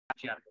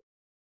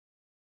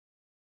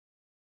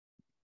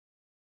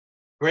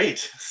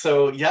Great.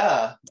 So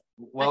yeah,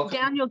 welcome.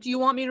 Daniel, do you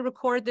want me to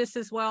record this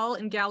as well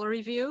in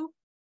gallery view?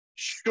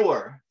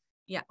 Sure.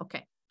 Yeah,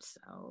 okay.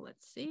 So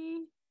let's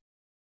see.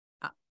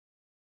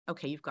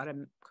 Okay, you've got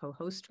to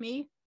co-host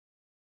me.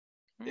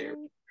 Okay. There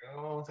we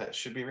go. That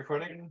should be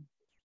recording.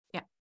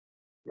 Yeah.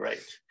 Right.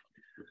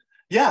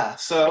 Yeah,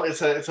 so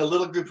it's a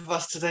little group of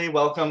us today.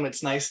 Welcome.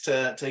 It's nice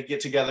to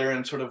get together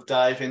and sort of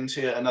dive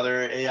into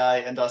another AI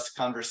and us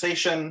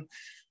conversation.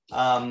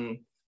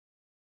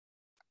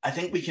 I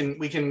think we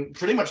can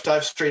pretty much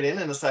dive straight in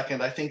a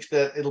second. I think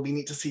that it'll be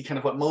neat to see kind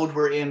of what mode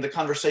we're in. The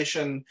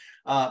conversation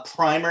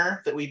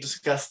primer that we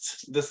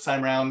discussed this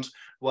time around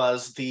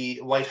was the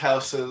White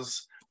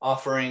House's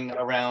offering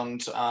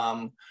around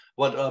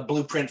what a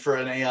blueprint for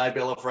an AI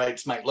Bill of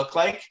Rights might look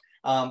like.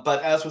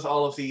 But as with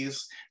all of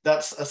these,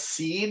 that's a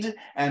seed,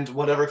 and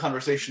whatever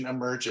conversation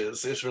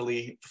emerges is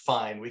really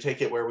fine. We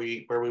take it where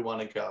we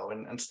want to go,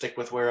 and stick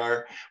with where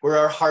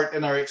our heart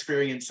and our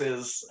experience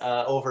is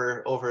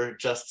over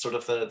just sort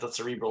of the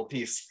cerebral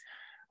piece.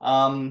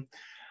 And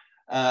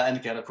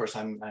again, of course,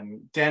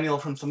 I'm Daniel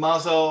from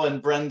Thamazo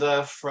and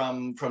Brenda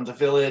from the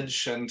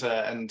Village,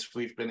 and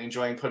we've been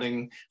enjoying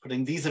putting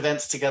these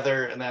events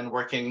together, and then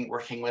working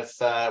with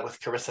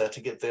Carissa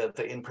to get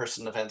the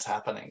in-person events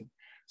happening.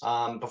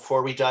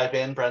 Before we dive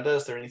in, Brenda,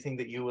 is there anything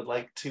that you would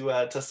like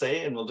to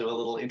say? And we'll do a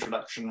little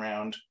introduction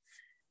round.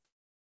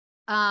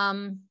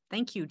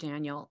 Thank you,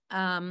 Daniel.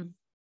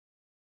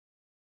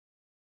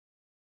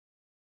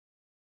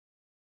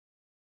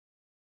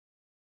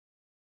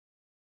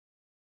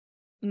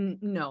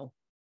 No.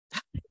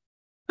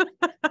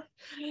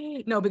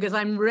 No, because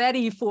I'm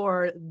ready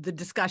for the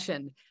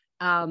discussion.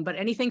 But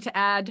anything to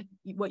add?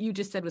 What you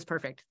just said was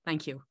perfect.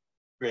 Thank you.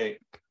 Great.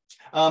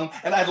 And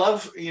I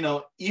love,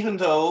 even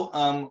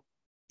though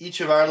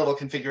each of our little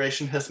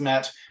configuration has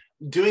met,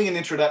 doing an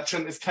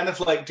introduction is kind of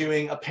like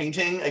doing a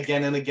painting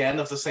again and again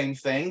of the same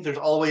thing. There's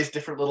always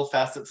different little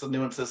facets and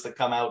nuances that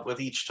come out with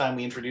each time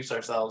we introduce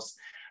ourselves.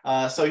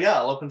 So yeah,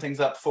 I'll open things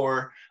up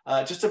for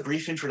just a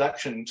brief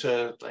introduction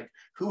to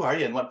who are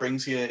you and what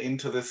brings you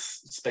into this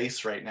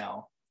space right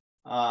now.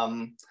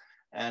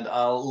 And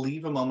I'll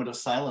leave a moment of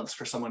silence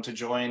for someone to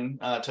join,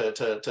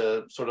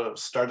 to sort of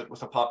start it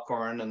with a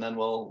popcorn, and then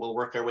we'll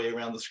work our way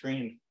around the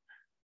screen.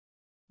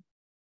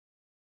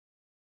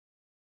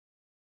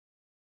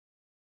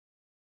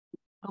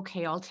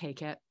 Okay, I'll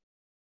take it.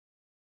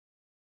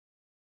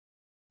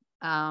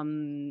 So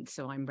I'm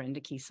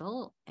Brenda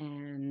Kiesel,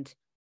 and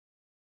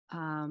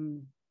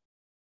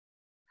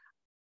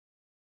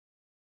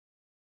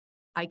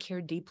I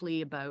care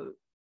deeply about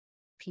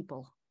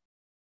people.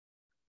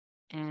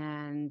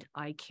 And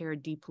I care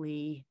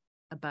deeply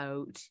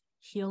about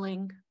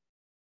healing,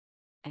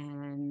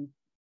 and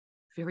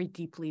very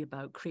deeply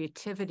about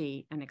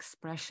creativity and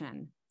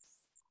expression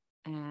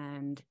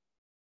and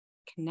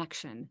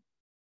connection.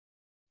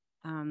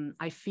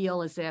 I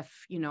feel as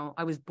if,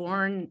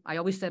 I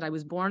always said I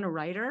was born a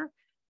writer,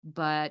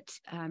 but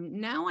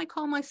now I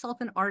call myself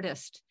an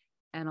artist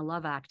and a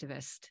love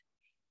activist.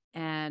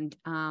 And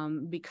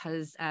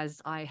because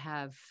as I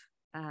have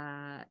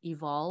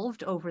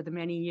evolved over the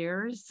many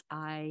years,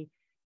 I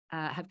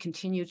have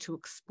continued to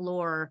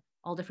explore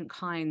all different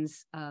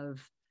kinds of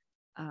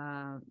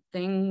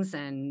things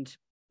and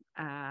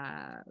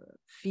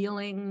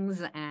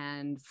feelings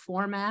and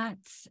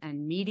formats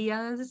and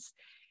medias.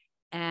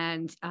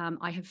 And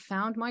I have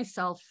found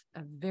myself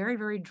very,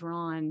 very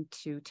drawn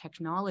to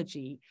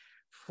technology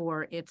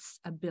for its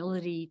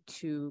ability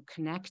to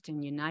connect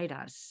and unite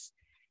us.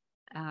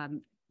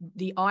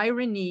 The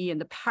irony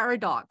and the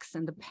paradox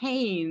and the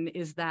pain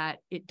is that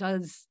it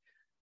does,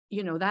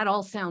 that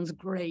all sounds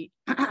great,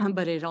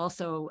 but it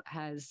also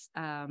has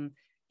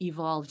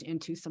evolved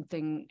into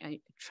something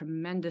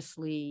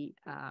tremendously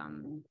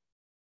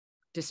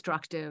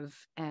destructive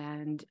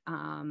and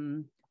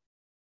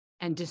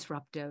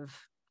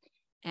disruptive.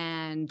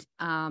 And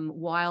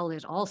while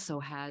it also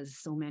has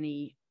so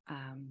many,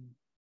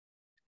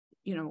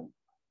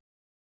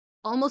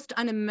 almost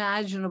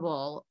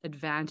unimaginable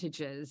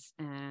advantages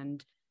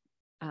and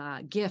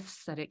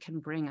gifts that it can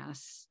bring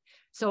us.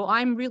 So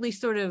I'm really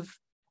sort of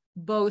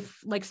both,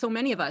 like so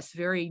many of us,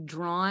 very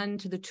drawn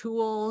to the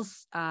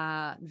tools,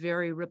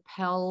 very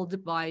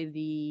repelled by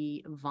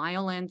the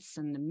violence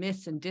and the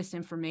myths and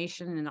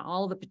disinformation and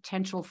all the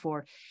potential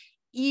for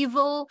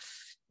evil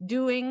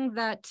doing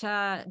that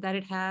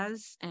it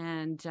has.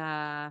 And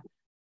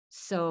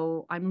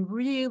so I'm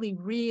really,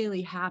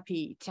 really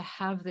happy to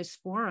have this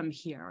forum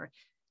here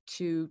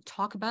to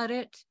talk about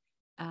it,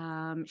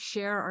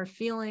 share our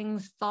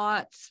feelings,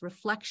 thoughts,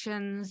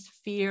 reflections,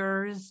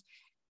 fears,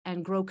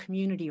 and grow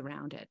community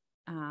around it.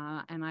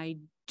 And I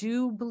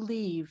do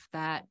believe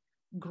that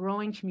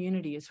growing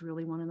community is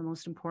really one of the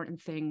most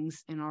important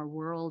things in our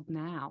world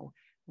now,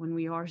 when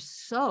we are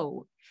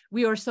so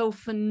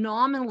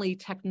phenomenally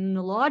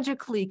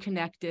technologically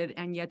connected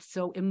and yet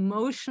so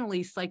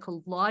emotionally,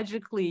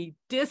 psychologically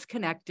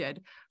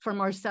disconnected from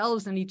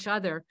ourselves and each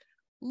other.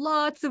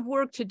 Lots of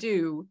work to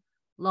do,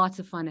 lots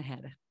of fun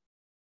ahead.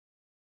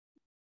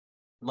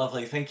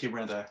 Lovely. Thank you,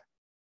 Brenda.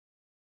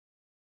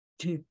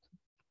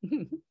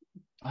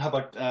 How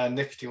about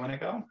Nick? Do you want to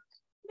go?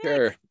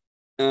 Sure.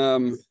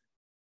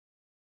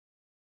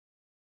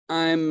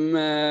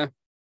 I'm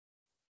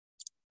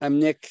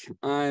Nick.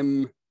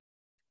 I'm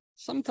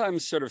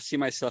sometimes sort of see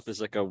myself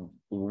as like a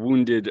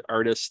wounded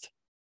artist.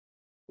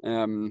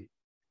 And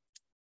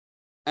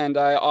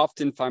I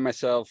often find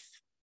myself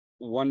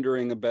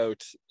wondering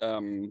about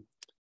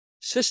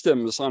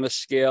systems on a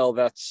scale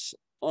that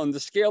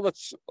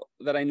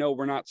I know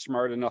we're not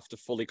smart enough to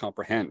fully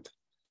comprehend.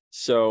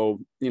 So,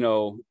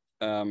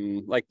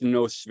 like the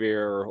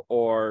noosphere,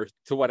 or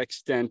to what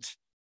extent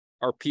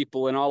are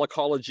people in all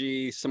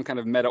ecology some kind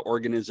of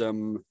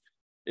meta-organism?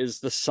 Is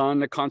the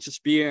sun a conscious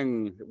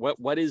being?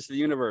 What is the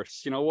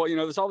universe?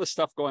 There's all this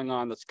stuff going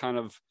on that's kind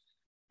of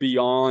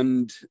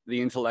beyond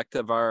the intellect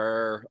of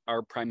our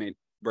primate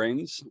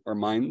brains or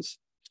minds.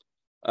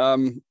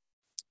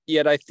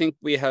 Yet I think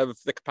we have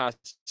the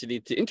capacity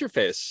to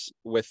interface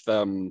with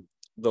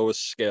those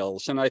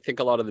scales. And I think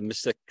a lot of the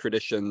mystic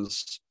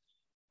traditions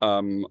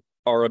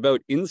are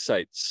about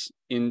insights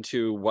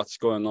into what's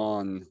going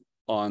on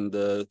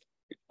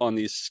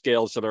these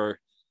scales that are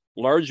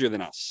larger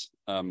than us,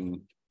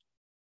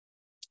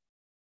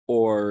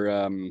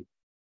 or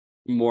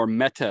more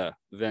meta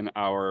than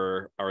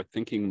our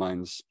thinking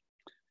minds.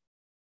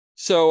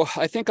 So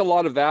I think a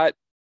lot of that,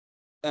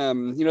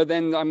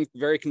 then I'm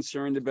very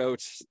concerned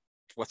about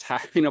what's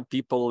happening to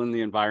people in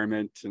the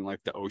environment and like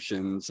the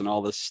oceans and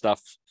all this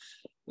stuff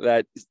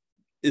that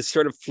is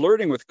sort of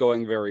flirting with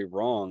going very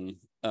wrong,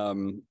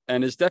 and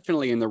is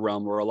definitely in the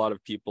realm where a lot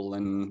of people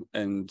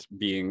and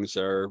beings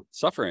are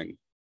suffering.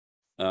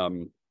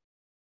 And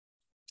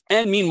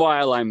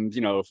meanwhile, I'm,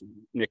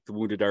 Nick, the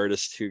wounded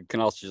artist, who can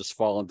also just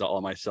fall into all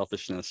my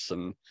selfishness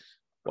and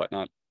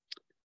whatnot.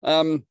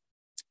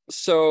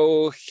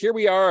 So here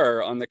we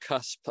are on the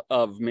cusp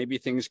of maybe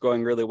things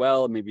going really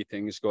well, maybe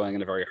things going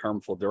in a very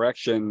harmful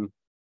direction.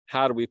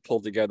 How do we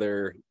pull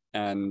together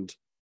and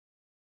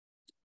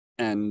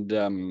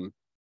to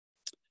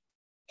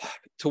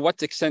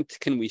what extent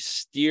can we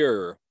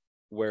steer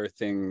where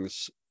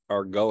things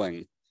are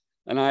going?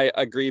 And I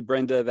agree,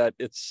 Brenda, that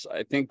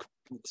I think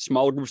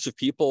small groups of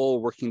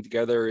people working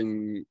together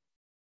in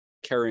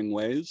caring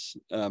ways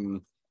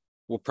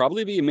will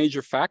probably be a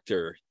major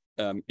factor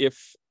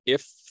if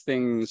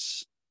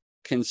things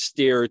can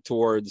steer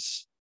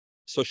towards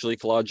social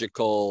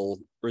ecological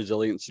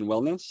resilience and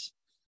wellness.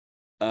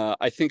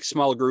 I think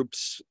small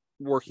groups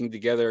working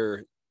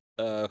together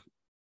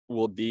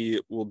will be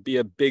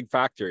a big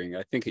factor.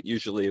 I think it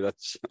usually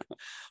that's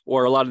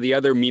or a lot of the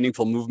other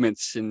meaningful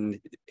movements in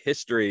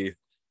history.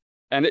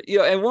 And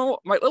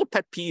my little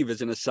pet peeve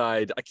as an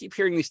aside, I keep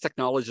hearing these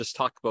technologists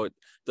talk about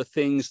the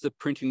things the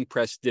printing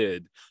press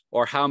did,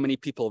 or how many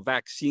people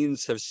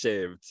vaccines have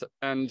saved.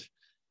 And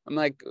I'm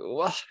like,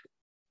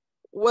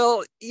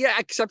 well, yeah,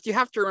 except you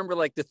have to remember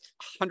like the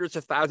hundreds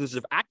of thousands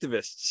of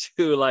activists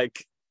who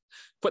like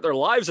put their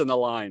lives on the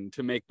line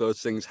to make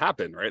those things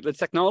happen, right? The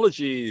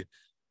technology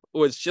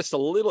was just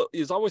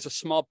is always a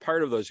small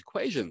part of those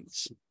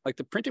equations. Like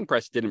the printing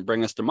press didn't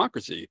bring us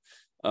democracy.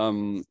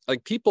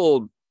 Like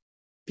people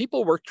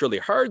worked really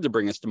hard to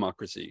bring us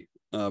democracy.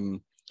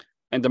 And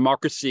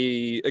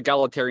democracy,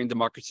 egalitarian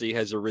democracy,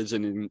 has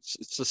arisen in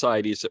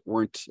societies that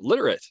weren't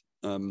literate.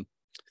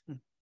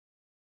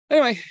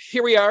 Anyway,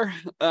 here we are.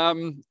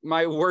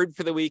 My word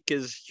for the week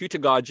is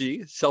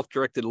heutagogy,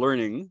 self-directed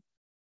learning.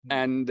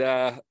 And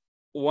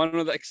one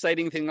of the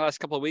exciting things the last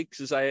couple of weeks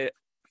is I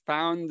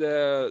found,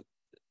 I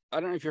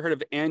don't know if you heard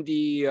of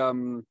Andy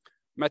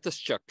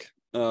Matuszczuk.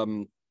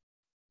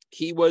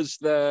 He was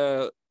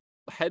the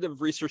head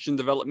of research and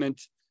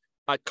development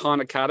at Khan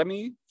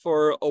Academy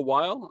for a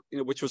while,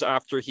 which was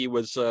after he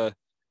was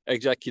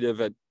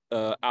executive at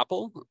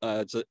Apple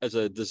as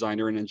a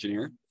designer and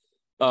engineer.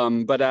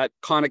 But at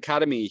Khan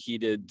Academy, he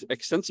did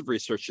extensive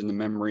research in the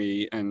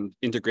memory and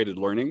integrated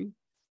learning.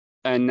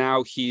 And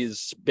now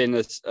he's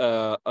been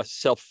a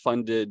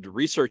self-funded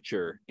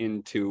researcher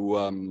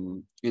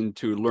into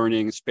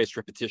learning, spaced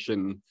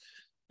repetition,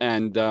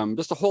 and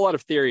just a whole lot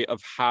of theory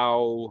of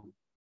how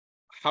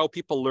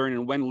people learn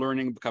and when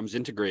learning becomes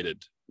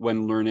integrated,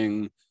 when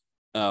learning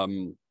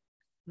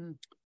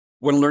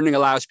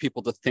allows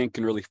people to think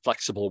in really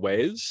flexible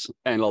ways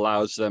and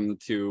allows them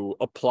to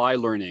apply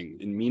learning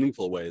in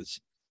meaningful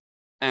ways.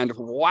 And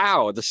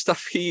wow, the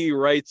stuff he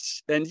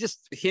writes, and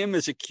just him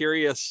as a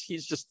curious,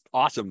 he's just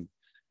awesome.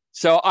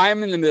 So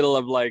I'm in the middle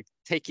of like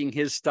taking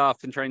his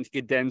stuff and trying to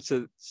condense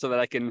it so that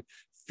I can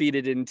feed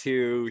it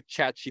into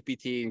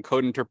ChatGPT and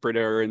Code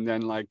Interpreter, and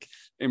then like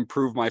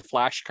improve my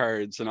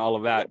flashcards and all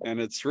of that. And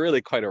it's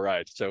really quite a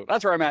ride. So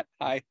that's where I'm at.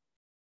 Hi.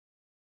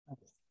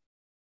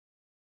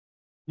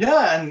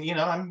 Yeah,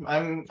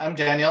 and I'm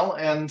Daniel,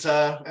 and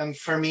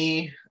for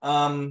me,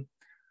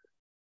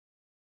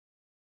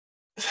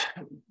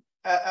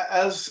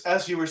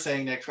 as you were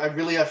saying, Nick,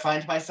 I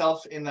find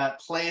myself in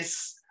that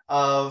place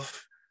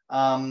of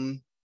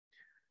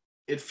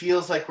it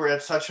feels like we're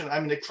at such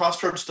the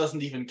crossroads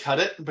doesn't even cut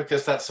it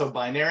because that's so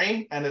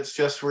binary, and it's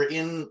just we're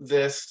in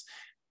this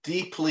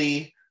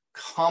deeply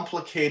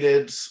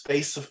complicated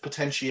space of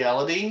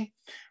potentiality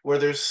where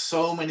there's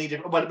so many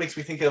different, what it makes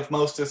me think of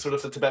most is sort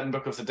of the Tibetan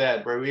Book of the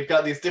Dead, where we've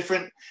got these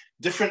different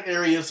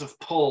areas of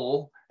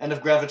pull and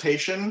of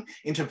gravitation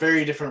into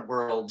very different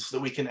worlds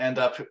that we can end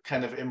up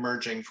kind of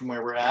emerging from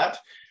where we're at.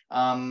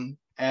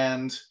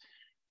 And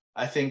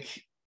I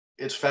think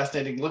it's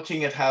fascinating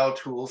looking at how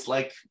tools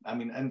like, I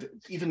mean, and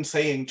even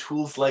saying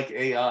tools like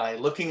AI,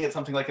 looking at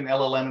something like an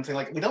LLM and saying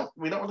like, we don't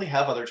really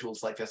have other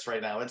tools like this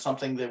right now. It's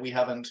something that we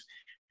haven't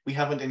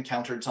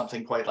encountered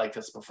something quite like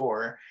this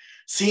before.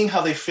 Seeing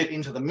how they fit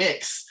into the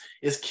mix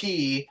is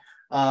key.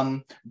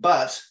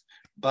 But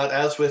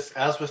as with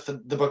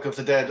the Book of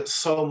the Dead,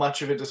 so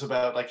much of it is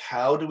about like,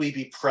 how do we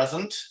be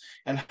present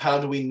and how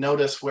do we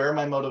notice where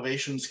my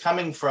motivation's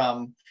coming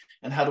from,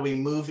 and how do we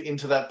move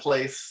into that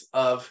place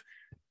of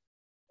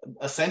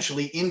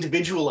essentially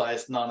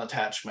individualized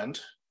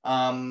non-attachment,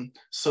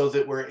 so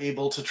that we're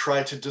able to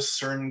try to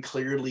discern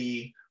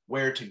clearly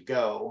where to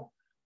go,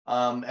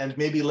 and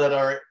maybe let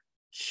our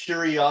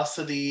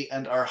curiosity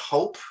and our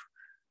hope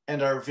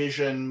and our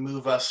vision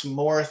move us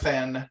more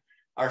than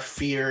our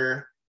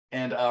fear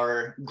and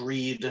our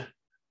greed,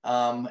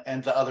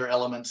 and the other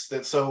elements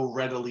that so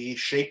readily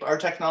shape our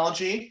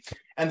technology,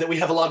 and that we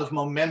have a lot of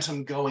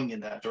momentum going in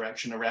that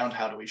direction around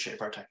how do we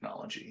shape our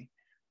technology.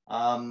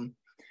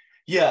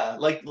 Yeah,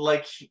 like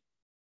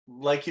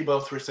you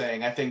both were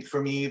saying, I think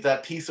for me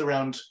that piece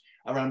around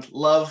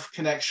love,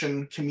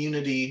 connection,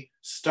 community,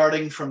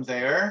 starting from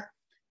there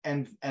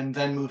and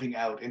then moving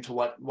out into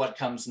what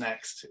comes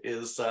next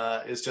is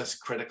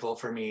just critical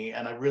for me.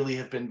 And I really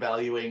have been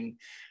valuing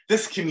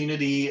this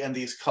community and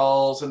these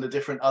calls and the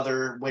different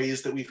other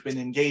ways that we've been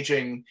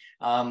engaging,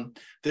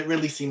 that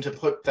really seem to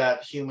put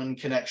that human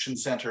connection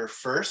center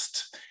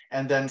first,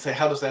 and then say,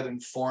 how does that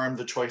inform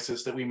the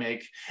choices that we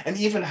make? And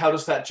even how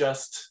does that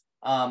just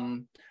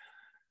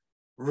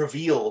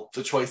reveal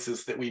the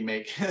choices that we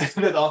make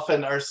that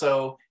often are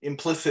so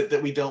implicit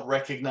that we don't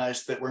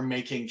recognize that we're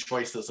making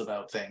choices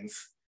about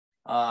things.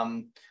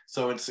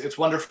 So it's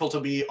wonderful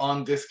to be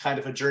on this kind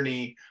of a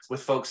journey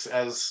with folks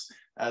as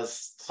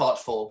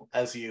thoughtful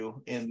as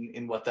you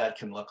in what that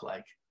can look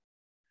like.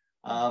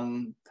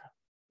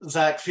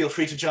 Zach, feel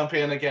free to jump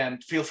in again.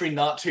 Feel free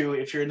not to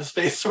if you're in a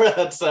space where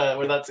that's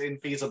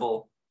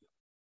infeasible.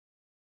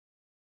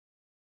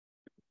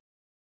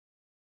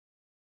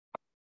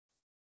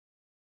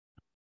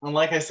 And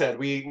like I said,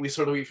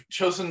 we've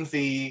chosen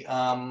the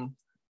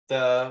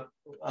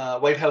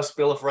White House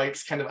Bill of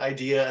Rights kind of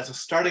idea as a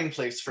starting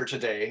place for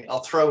today.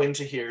 I'll throw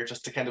into here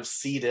just to kind of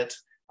seed it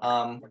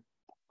on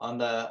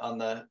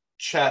the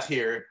chat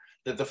here,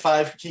 that the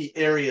 5 key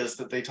areas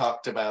that they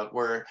talked about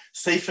were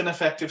safe and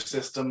effective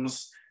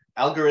systems,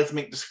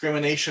 algorithmic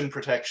discrimination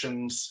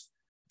protections,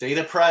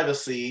 data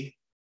privacy,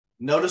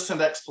 notice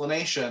and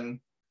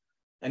explanation,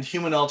 and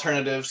human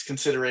alternatives,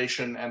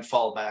 consideration, and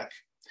fallback.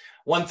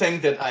 One thing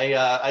that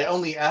I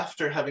only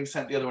after having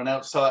sent the other one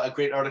out saw a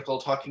great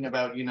article talking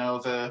about,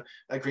 the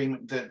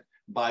agreement that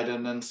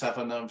Biden and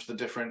 7 of the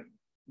different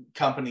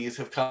companies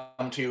have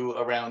come to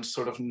around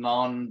sort of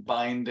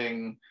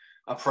non-binding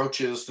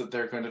approaches that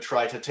they're going to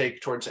try to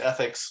take towards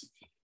ethics,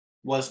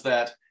 was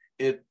that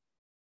it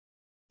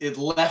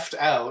left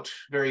out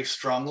very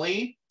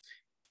strongly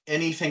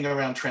anything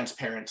around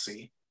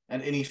transparency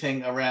and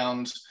anything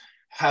around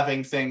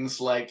having things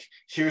like,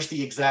 here's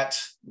the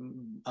exact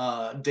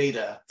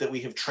data that we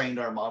have trained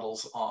our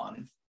models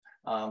on,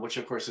 which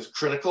of course is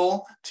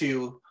critical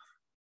to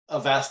a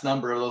vast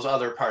number of those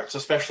other parts,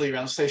 especially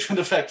around safe and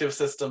effective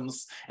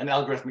systems and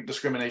algorithmic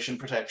discrimination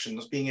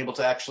protections. Being able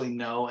to actually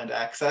know and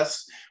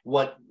access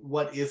what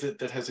is it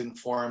that has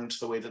informed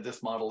the way that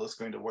this model is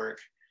going to work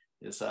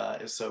is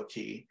so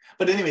key.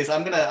 But anyways,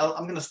 I'm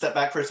gonna step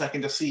back for a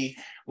second to see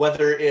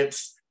whether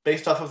it's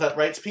based off of that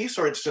rights piece,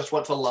 or it's just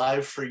what's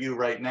alive for you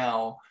right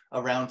now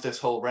around this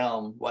whole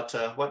realm. What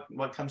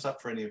comes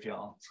up for any of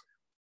y'all?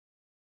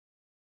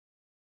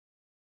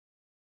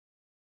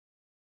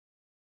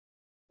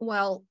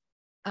 Well,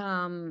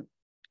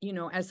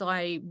 as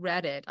I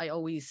read it, I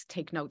always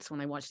take notes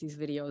when I watch these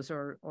videos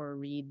or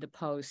read the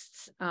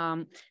posts.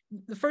 The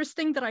first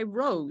thing that I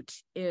wrote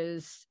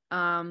is,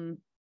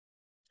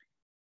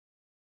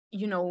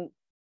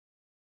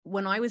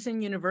 when I was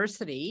in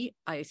university,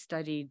 I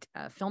studied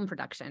film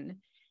production,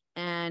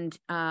 and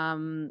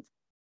I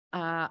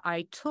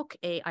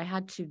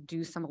had to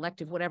do some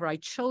elective, whatever. I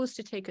chose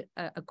to take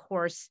a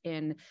course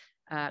in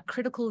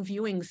critical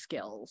viewing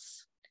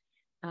skills.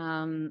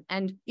 And,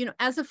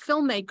 as a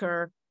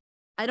filmmaker,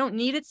 I don't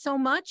need it so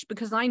much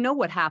because I know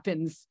what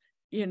happens,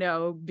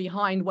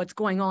 behind what's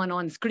going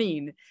on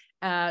screen.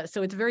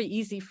 So it's very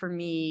easy for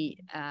me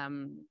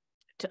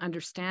to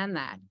understand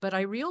that. But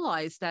I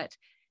realized that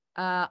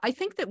I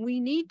think that we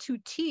need to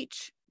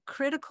teach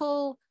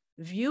critical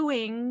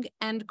viewing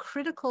and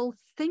critical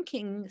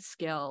thinking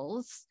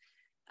skills,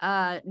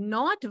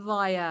 not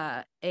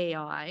via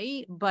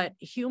AI, but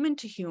human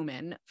to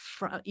human,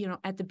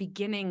 at the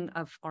beginning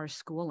of our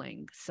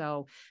schooling.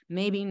 So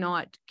maybe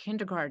not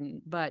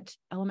kindergarten, but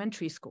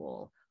elementary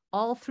school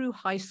all through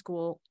high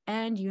school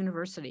and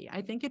university.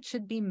 I think it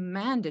should be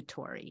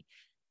mandatory.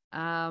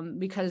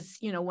 Because,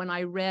 you know, when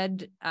I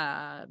read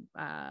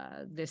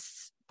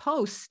this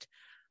post,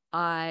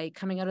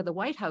 coming out of the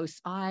White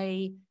House,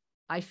 I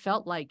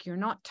felt like you're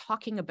not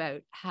talking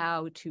about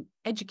how to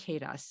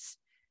educate us,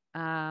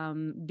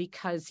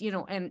 because, you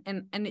know,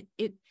 and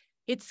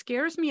it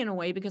scares me in a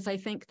way, because I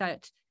think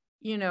that,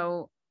 you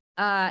know,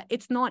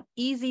 it's not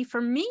easy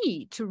for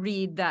me to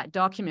read that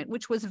document,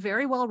 which was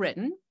very well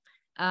written,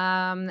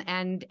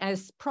 and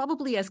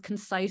probably as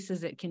concise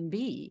as it can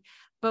be.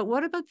 But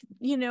what about,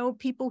 you know,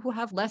 people who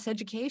have less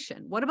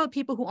education? What about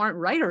people who aren't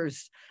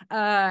writers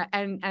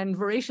and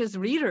voracious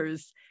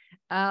readers?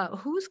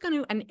 Who's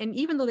going to, and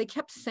even though they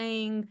kept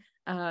saying,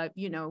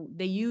 you know,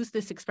 they use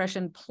this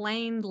expression,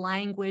 plain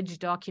language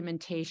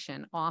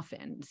documentation,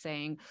 often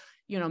saying,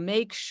 you know,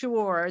 make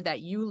sure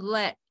that you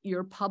let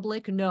your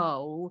public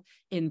know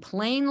in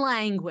plain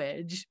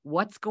language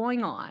what's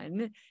going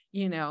on,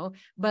 you know,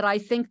 but I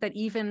think that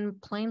even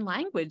plain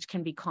language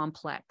can be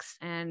complex.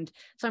 And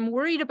so I'm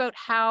worried about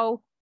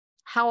how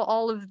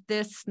all of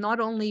this not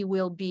only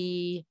will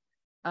be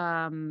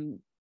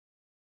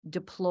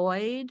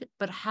deployed,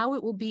 but how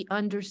it will be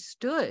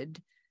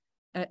understood,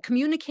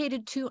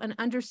 communicated to and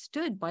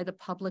understood by the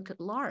public at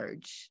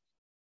large.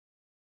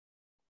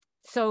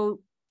 So,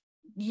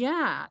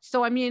 yeah.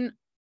 So, I mean,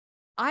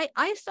 I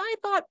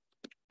thought,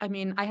 I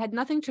mean, I had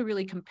nothing to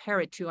really compare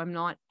it to. I'm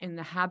not in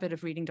the habit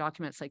of reading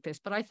documents like this,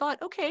 but I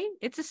thought, okay,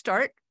 it's a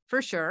start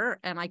for sure.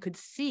 And I could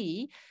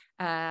see,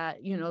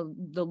 you know,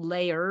 the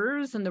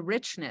layers and the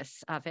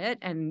richness of it.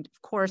 And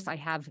of course, I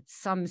have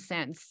some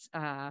sense,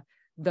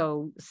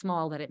 though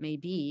small that it may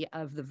be,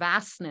 of the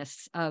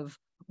vastness of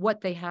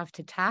what they have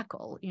to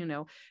tackle, you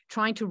know,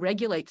 trying to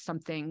regulate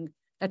something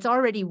that's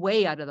already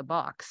way out of the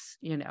box,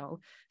 you know,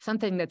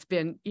 something that's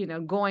been, you know,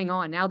 going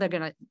on. Now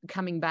they're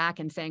coming back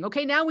and saying,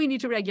 okay, now we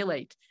need to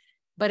regulate.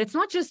 But it's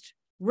not just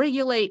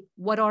regulate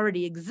what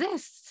already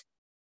exists.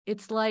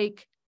 It's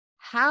like,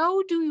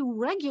 how do you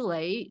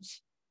regulate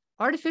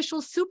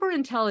artificial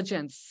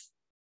superintelligence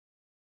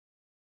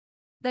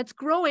that's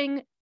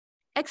growing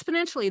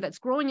exponentially, that's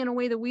growing in a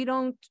way that we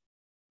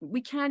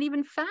can't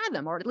even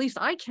fathom, or at least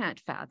I can't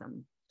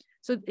fathom.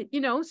 So, you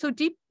know, so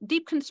deep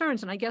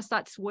concerns. And I guess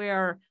that's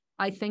where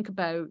I think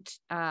about,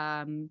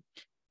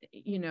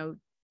 you know,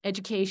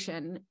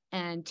 education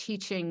and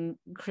teaching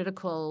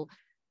critical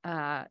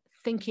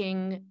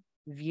thinking,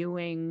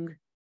 viewing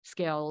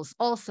skills,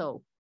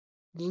 also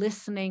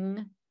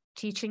listening,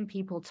 teaching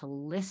people to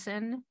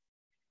listen.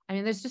 I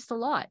mean, there's just a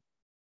lot.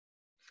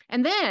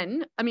 And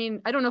then, I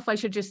mean, I don't know if I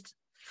should just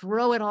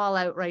throw it all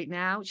out right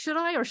now. Should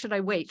I, or should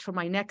I wait for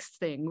my next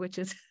thing, which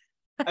is...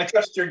 I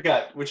trust your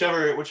gut,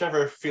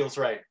 whichever feels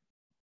right.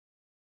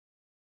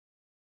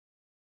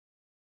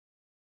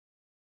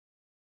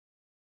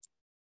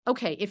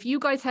 Okay, if you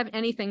guys have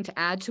anything to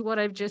add to what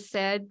I've just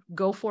said,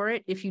 go for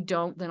it. If you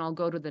don't, then I'll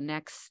go to the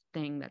next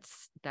thing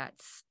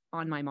that's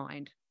on my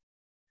mind.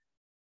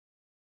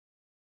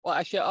 Well,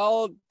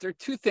 actually, there are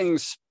two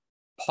things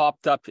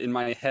popped up in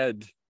my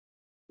head.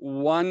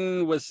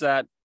 One was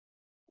that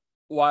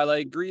while I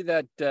agree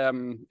that,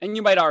 and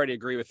you might already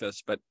agree with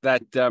this, but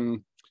that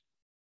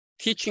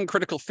teaching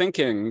critical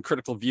thinking,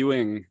 critical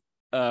viewing,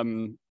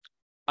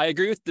 I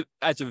agree with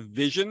as a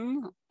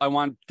vision. I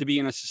want to be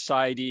in a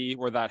society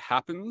where that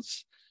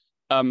happens,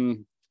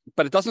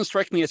 but it doesn't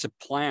strike me as a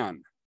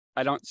plan.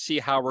 I don't see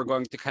how we're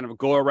going to kind of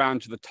go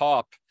around to the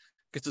top,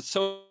 because it's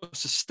so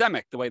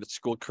systemic the way that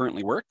school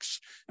currently works,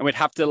 and we'd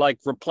have to like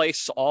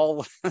replace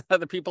all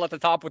the people at the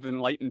top with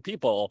enlightened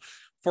people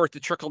for it to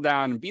trickle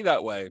down and be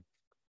that way.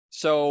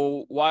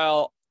 So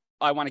while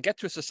I want to get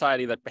to a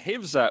society that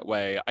behaves that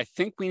way, I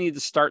think we need to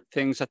start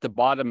things at the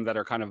bottom that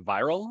are kind of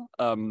viral,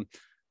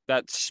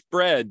 that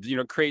spread, you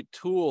know, create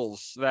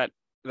tools that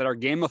are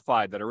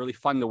gamified, that are really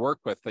fun to work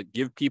with, that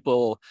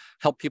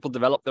help people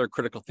develop their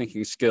critical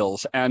thinking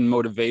skills and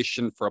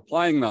motivation for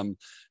applying them,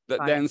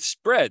 that then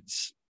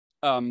spreads,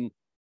 and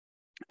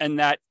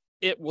that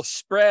it will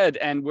spread,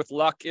 and with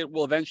luck, it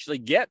will eventually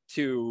get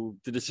to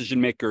the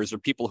decision makers or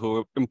people who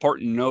are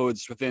important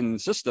nodes within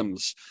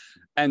systems,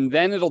 and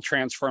then it'll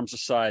transform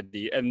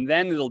society, and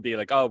then it'll be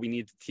like, oh, we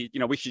need to teach,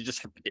 you know, we should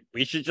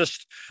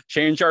just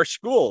change our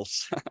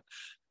schools.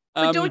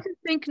 But don't you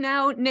think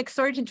now, Nick,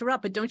 sorry to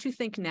interrupt, but don't you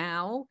think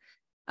now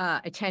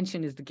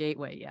attention is the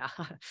gateway? Yeah.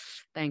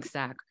 Thanks,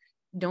 Zach.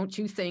 Don't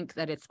you think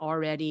that it's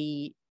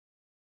already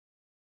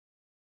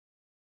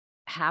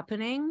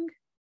happening,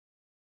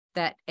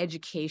 that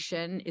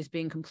education is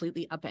being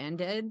completely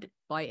upended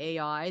by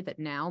AI, that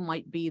now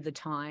might be the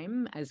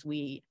time, as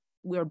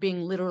we're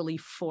being literally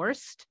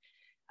forced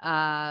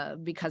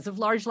because of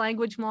large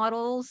language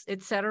models,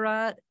 et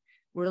cetera,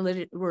 we're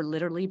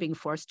literally being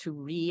forced to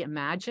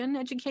reimagine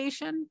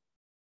education?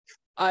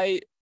 I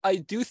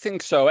do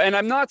think so. And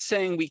I'm not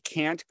saying we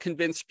can't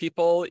convince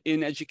people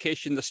in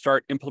education to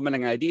start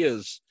implementing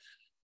ideas.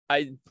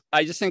 I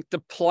just think the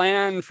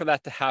plan for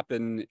that to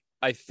happen,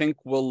 I think,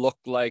 will look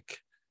like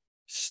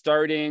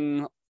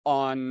starting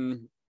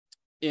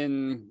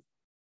in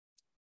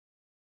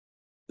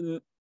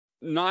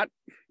not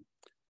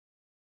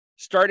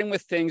starting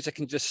with things that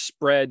can just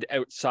spread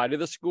outside of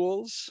the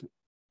schools,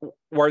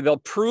 where they'll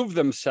prove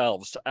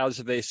themselves as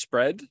they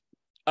spread,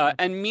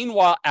 and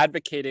meanwhile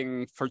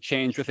advocating for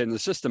change within the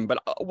system. But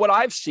what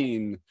I've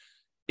seen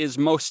is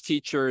most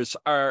teachers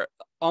are,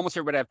 almost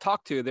everybody I've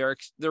talked to,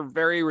 they're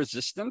very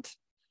resistant,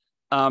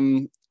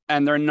 and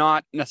they're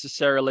not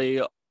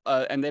necessarily,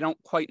 and they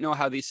don't quite know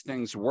how these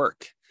things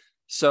work.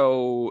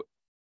 So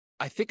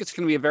I think it's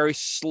going to be very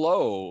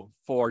slow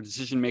for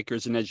decision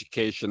makers in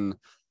education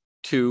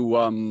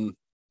to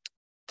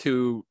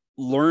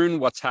learn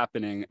what's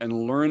happening and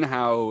learn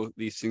how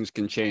these things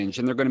can change,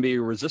 and they're going to be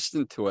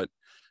resistant to it.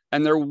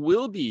 And there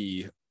will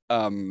be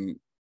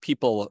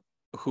people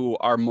who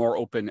are more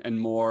open and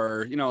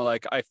more,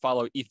 like I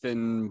follow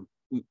Ethan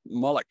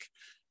Mollick,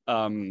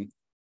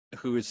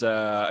 who's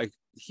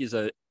he's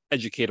an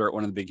educator at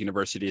one of the big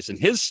universities, and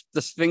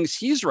the things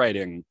he's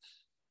writing.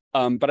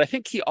 But I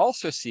think he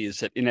also sees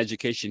that in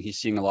education, he's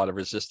seeing a lot of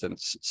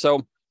resistance.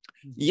 So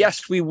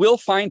yes, we will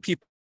find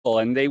people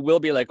and they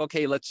will be like,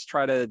 okay, let's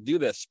try to do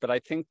this. But I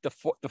think the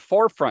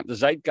forefront, the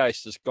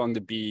zeitgeist, is going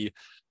to be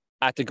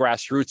at the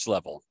grassroots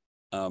level.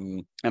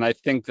 And I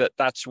think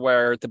that's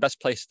where the best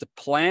place to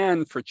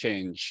plan for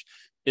change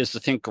is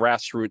to think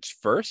grassroots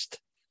first.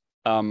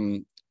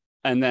 And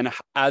then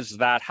as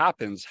that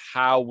happens,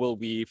 how will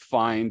we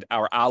find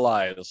our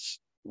allies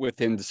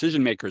within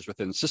decision makers,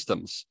 within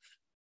systems?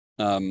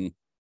 And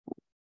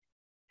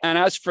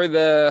as for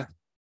the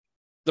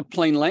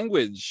plain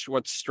language,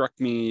 what struck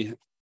me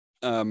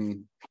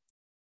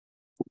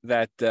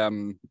that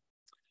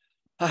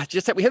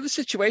just that we have a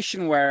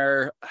situation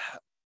where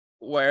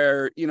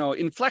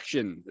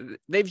inflection,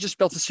 they've just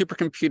built a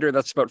supercomputer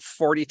that's about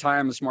 40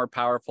 times more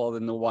powerful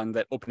than the one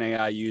that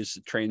OpenAI used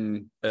to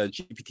train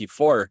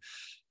GPT-4,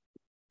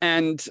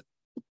 and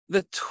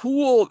the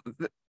tool,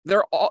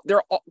 they're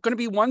going to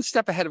be one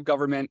step ahead of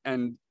government,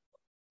 and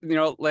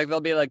like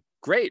they'll be like,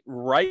 great,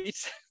 write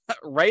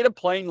a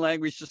plain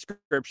language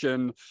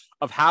description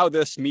of how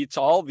this meets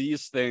all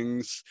these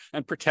things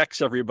and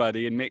protects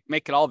everybody, and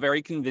make it all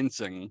very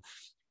convincing.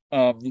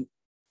 And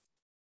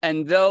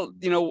they'll,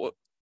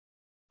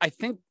 I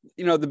think,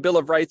 the Bill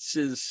of Rights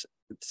is,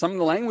 some of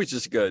the language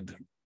is good,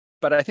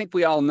 but I think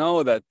we all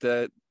know that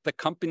the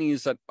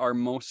companies that are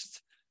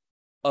most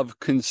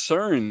of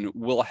concern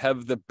will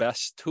have the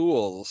best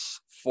tools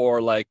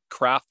for like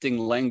crafting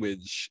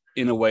language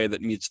in a way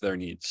that meets their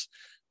needs.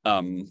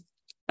 And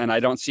I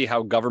don't see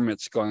how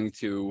government's going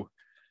to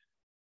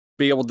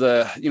be able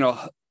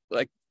to,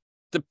 like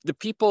the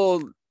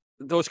people,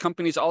 those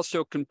companies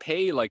also can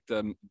pay like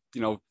the,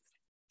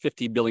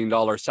 $50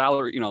 billion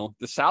salary,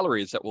 the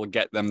salaries that will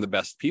get them the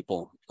best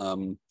people.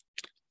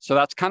 So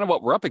that's kind of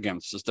what we're up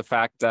against, is the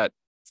fact that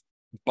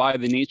by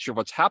the nature of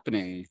what's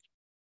happening,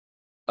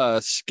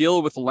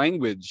 skill with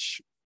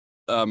language,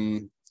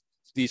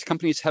 these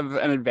companies have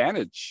an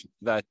advantage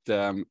that,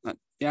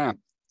 yeah.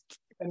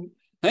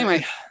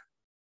 Anyway.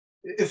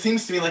 It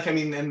seems to me like,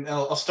 and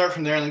I'll start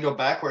from there and then go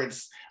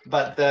backwards,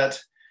 but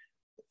that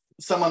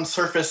someone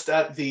surfaced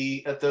at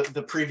the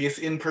previous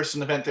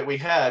in-person event that we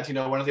had,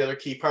 one of the other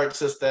key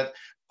parts is that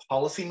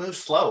policy moves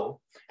slow,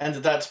 and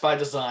that's by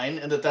design,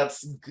 and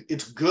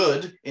it's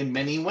good in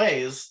many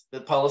ways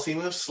that policy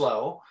moves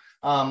slow.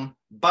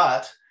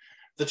 But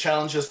the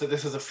challenge is that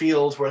this is a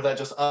field where that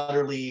just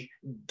utterly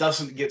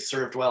doesn't get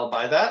served well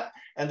by that.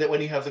 And that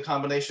when you have the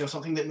combination of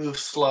something that moves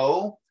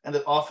slow, and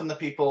that often the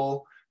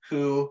people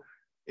who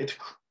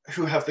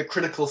have the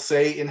critical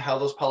say in how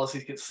those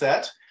policies get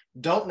set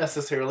don't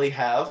necessarily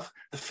have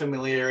the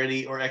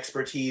familiarity or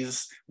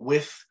expertise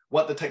with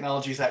what the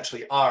technologies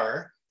actually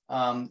are,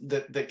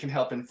 that can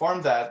help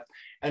inform that.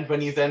 And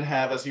when you then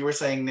have, as you were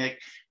saying, Nick,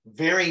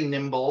 very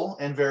nimble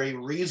and very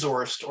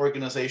resourced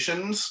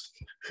organizations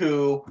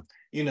who,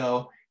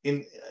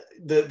 in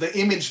the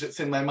image that's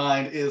in my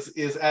mind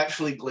is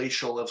actually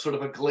glacial, of sort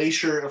of a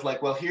glacier of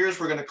like, well,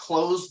 we're going to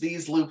close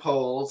these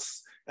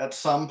loopholes at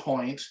some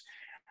point.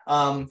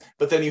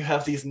 But then you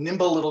have these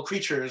nimble little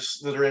creatures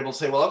that are able to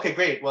say, well, okay,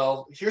 great.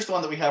 Well, here's the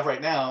one that we have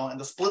right now. And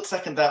the split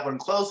second that one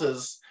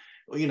closes,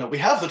 we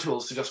have the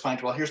tools to just find,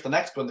 well, here's the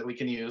next one that we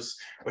can use,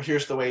 or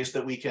here's the ways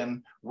that we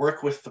can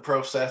work with the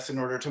process in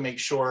order to make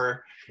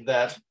sure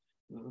that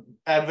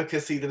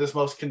advocacy that is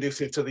most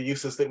conducive to the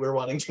uses that we're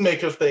wanting to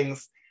make of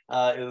things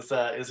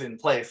is in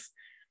place.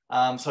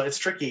 So it's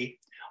tricky.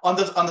 On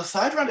the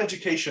side around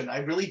education, I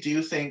really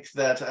do think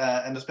that,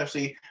 and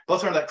especially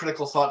both around that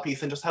critical thought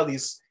piece and just how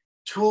these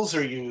tools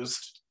are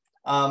used,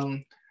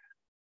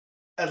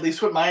 at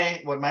least what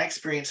my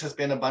experience has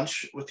been a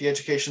bunch with the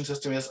education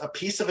system is, a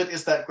piece of it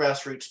is that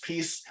grassroots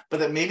piece, but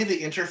that maybe the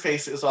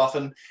interface is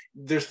often,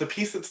 there's the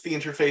piece that's the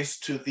interface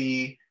to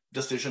the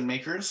decision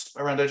makers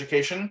around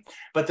education,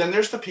 but then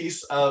there's the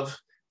piece of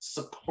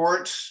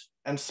support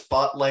and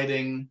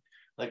spotlighting,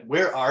 like,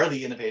 where are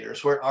the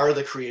innovators, where are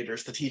the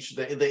creators,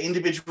 the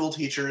individual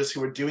teachers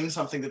who are doing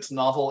something that's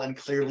novel and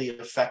clearly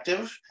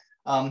effective,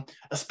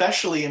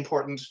 especially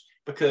important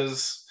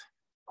because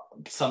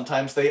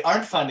sometimes they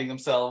aren't finding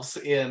themselves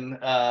in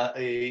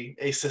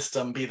a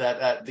system, be that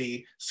at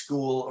the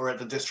school or at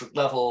the district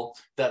level,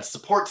 that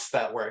supports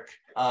that work.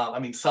 I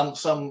mean,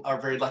 some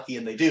are very lucky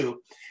and they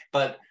do,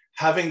 but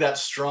having that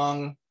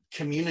strong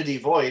community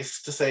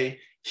voice to say,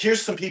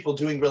 here's some people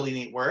doing really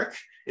neat work.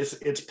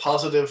 It's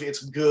positive,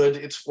 it's good,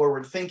 it's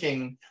forward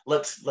thinking.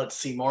 Let's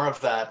see more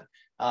of that.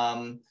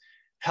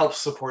 Helps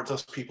support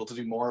those people to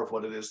do more of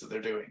what it is that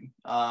they're doing.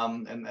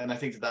 And I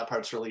think that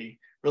part's really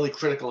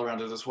critical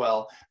around it as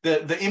well.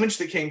 The image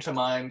that came to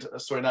mind,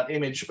 sorry, not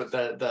image, but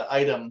the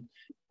item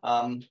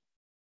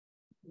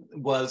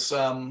was,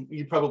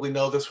 you probably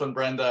know this one,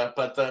 Brenda,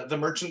 but the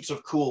Merchants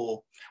of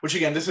Cool, which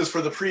again, this is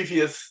for the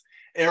previous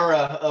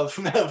era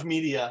of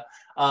media.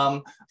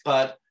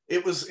 But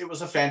it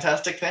was a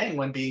fantastic thing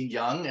when being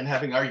young and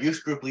having our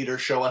youth group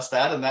leaders show us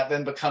that, and that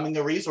then becoming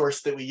a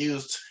resource that we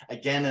used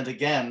again and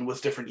again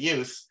with different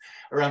youth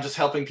around just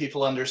helping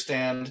people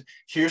understand,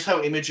 here's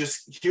how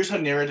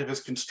narrative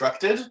is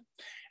constructed,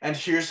 and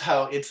here's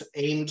how it's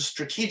aimed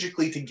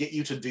strategically to get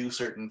you to do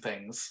certain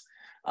things,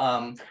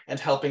 and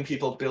helping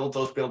people build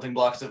those building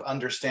blocks of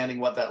understanding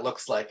what that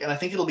looks like. And I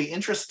think it'll be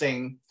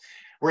interesting.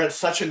 We're at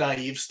such a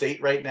naive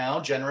state right now,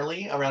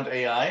 generally, around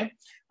AI.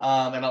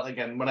 And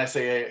again, when I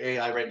say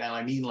AI right now,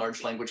 I mean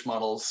large language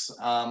models.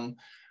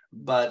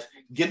 But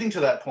getting to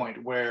that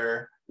point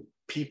where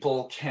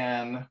people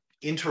can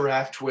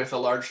interact with a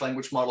large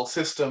language model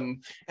system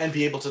and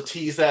be able to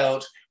tease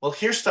out, well,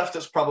 here's stuff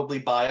that's probably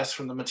biased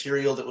from the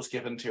material that was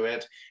given to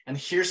it. And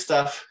here's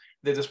stuff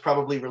that is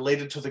probably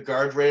related to the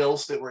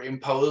guardrails that were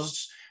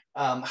imposed,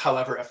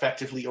 however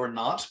effectively or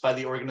not, by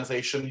the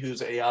organization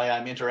whose AI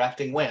I'm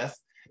interacting with.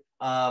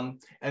 And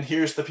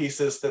here's the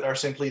pieces that are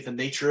simply the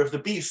nature of the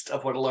beast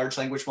of what a large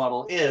language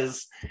model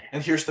is.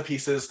 And here's the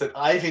pieces that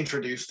I've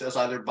introduced as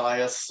either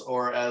bias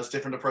or as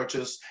different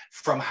approaches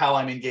from how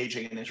I'm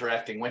engaging and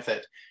interacting with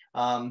it.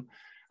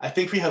 I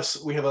think we have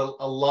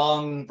a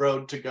long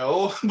road to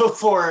go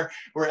before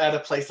we're at a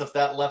place of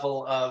that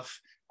level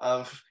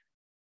of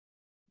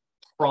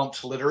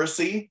prompt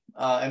literacy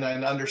and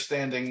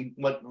understanding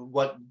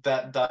what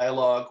that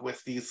dialogue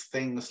with these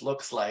things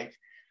looks like.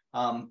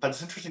 But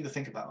it's interesting to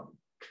think about.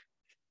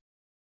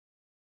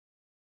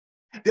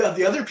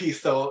 The other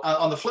piece, though,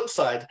 on the flip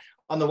side,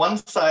 on the one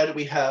side,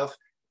 we have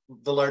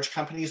the large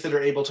companies that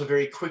are able to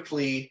very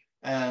quickly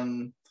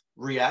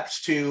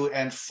react to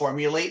and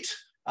formulate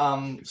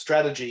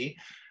strategy.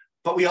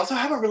 But we also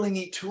have a really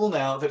neat tool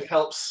now that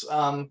helps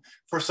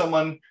for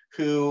someone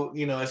who,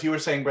 you know, as you were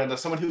saying, Brenda,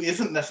 someone who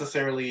isn't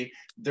necessarily,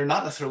 they're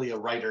not necessarily a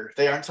writer.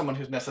 They aren't someone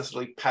who's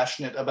necessarily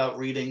passionate about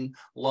reading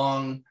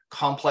long,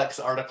 complex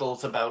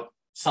articles about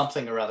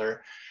something or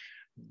other.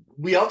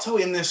 We also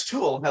in this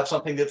tool have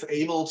something that's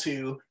able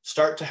to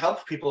start to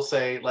help people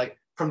say, like,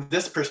 from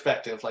this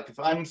perspective, like if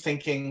I'm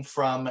thinking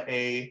from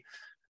a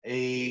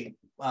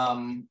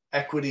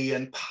equity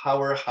and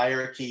power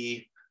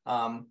hierarchy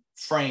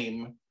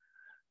frame,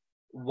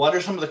 what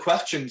are some of the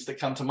questions that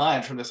come to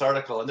mind from this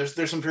article? And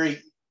there's some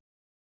very,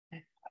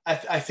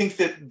 I think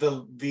that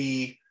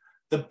the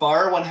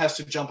bar one has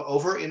to jump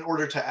over in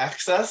order to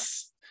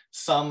access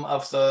some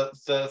of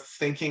the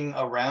thinking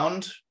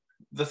around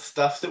the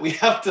stuff that we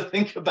have to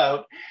think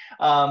about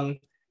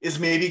is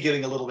maybe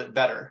getting a little bit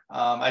better.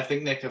 I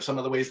think, Nick, of some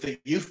of the ways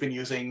that you've been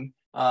using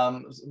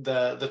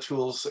the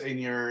tools in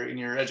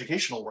your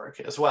educational work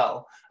as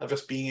well, of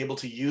just being able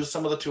to use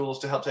some of the tools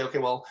to help say, okay,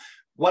 well,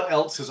 what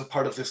else is a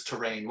part of this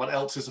terrain? What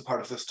else is a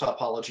part of this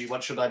topology?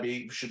 What should I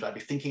be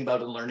thinking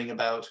about and learning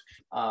about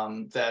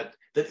that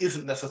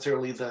isn't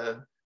necessarily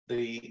the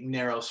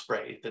narrow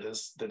spray that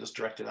is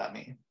directed at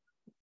me?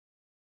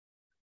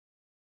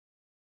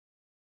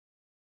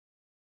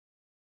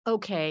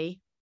 Okay.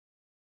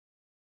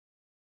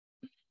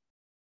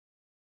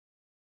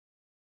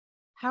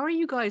 How are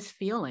you guys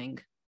feeling?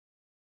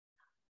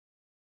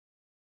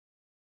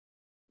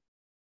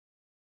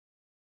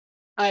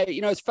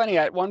 It's funny.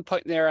 At one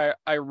point there,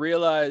 I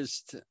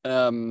realized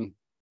that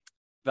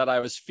I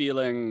was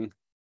feeling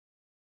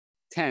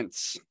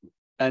tense,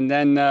 and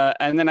then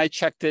I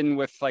checked in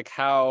with like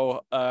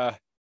how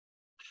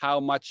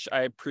much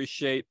I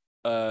appreciate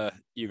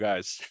you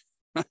guys,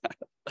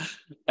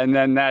 and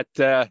then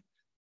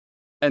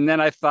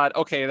I thought,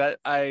 okay, that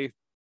I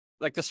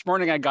like this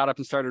morning I got up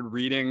and started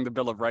reading the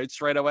Bill of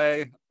Rights right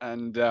away,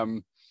 and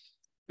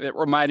it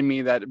reminded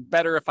me that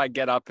better if I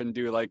get up and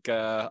do like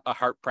a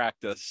heart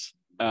practice.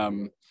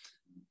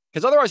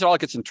 Because otherwise it all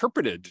gets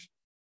interpreted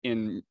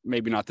in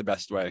maybe not the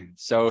best way.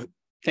 So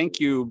thank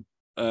you,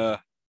 all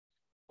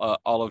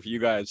of you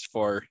guys,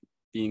 for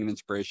being an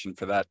inspiration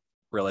for that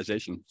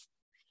realization.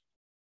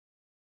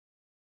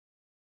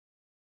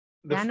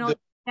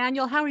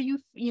 Daniel, how are you?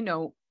 You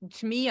know,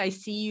 to me, I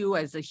see you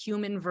as a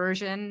human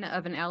version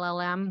of an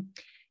LLM,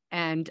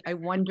 and I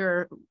want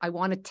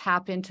to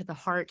tap into the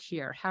heart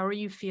here. How are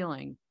you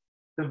feeling?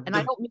 And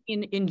I don't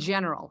mean in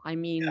general, I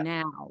mean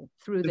now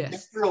through this. The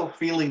visceral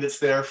feeling that's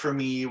there for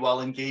me while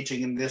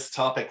engaging in this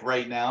topic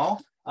right now,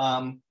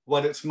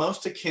 what it's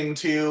most akin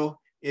to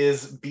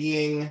is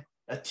being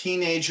a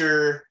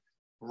teenager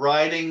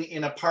riding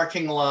in a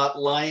parking lot,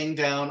 lying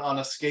down on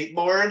a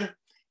skateboard,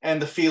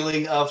 and the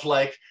feeling of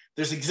like,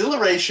 there's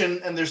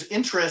exhilaration and there's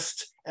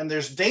interest and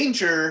there's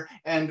danger,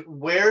 and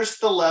where's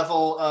the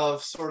level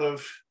of sort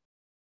of,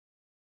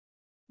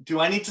 do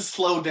I need to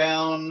slow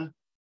down,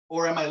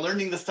 or am I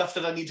learning the stuff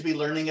that I need to be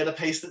learning at a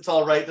pace that's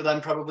all right, that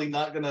I'm probably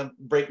not going to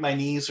break my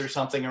knees or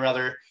something or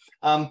other.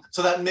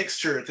 So that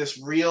mixture, this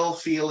real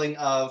feeling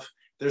of,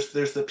 there's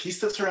the piece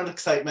that's around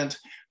excitement,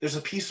 there's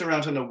a piece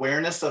around an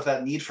awareness of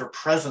that need for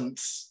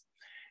presence,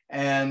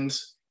 and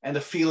a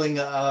feeling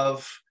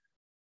of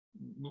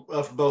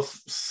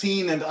both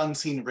seen and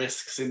unseen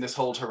risks in this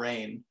whole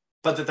terrain,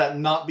 but that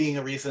not being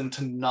a reason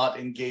to not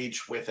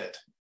engage with it.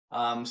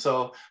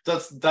 So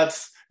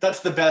that's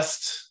the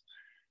best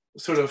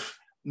sort of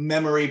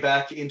memory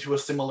back into a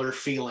similar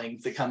feeling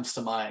that comes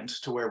to mind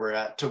to where we're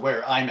at, to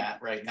where I'm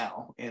at right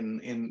now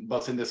in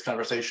both in this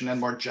conversation and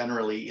more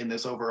generally in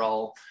this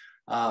overall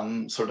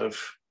sort of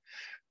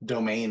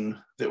domain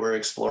that we're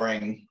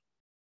exploring.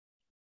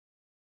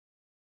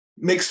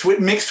 Mixed with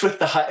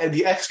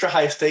the extra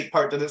high stake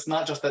part, that it's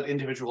not just that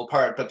individual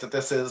part, but that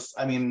this is,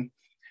 I mean,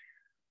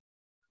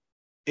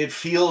 it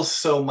feels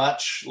so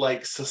much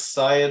like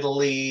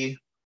societally,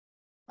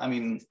 I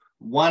mean,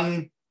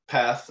 one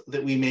path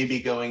that we may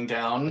be going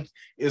down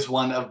is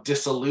one of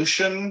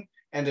dissolution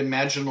and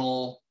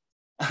imaginal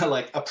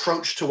like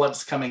approach to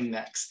what's coming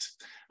next.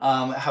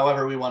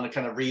 However we want to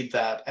kind of read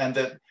that, and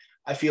that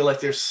I feel like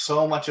there's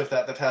so much of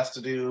that has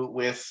to do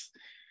with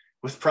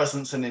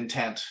presence and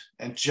intent,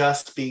 and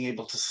just being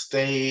able to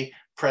stay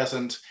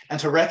present and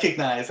to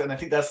recognize. And I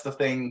think that's the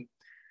thing,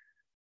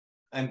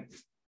 and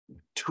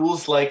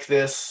tools like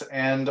this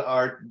and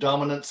our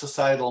dominant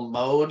societal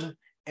mode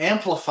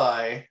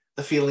amplify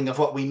the feeling of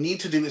what we need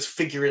to do is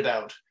figure it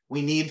out.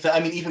 We need I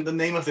mean, even the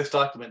name of this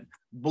document,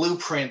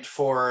 Blueprint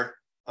for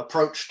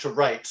Approach to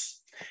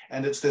Rights.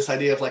 And it's this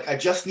idea of like, I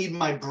just need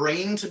my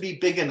brain to be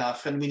big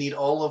enough, and we need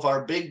all of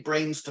our big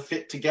brains to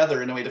fit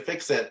together in a way to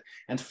fix it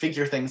and to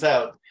figure things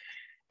out.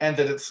 And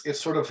that it's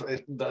sort of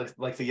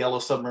like the Yellow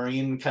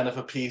Submarine kind of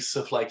a piece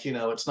of like, you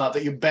know, it's not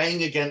that you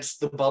bang against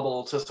the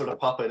bubble to sort of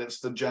pop it, it's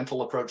the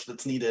gentle approach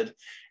that's needed.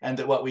 And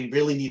that what we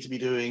really need to be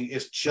doing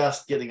is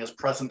just getting as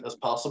present as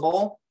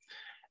possible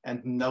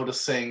and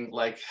noticing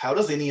like, how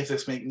does any of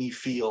this make me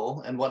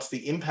feel? And what's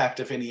the impact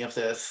of any of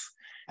this?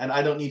 And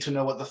I don't need to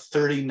know what the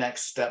 30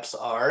 next steps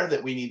are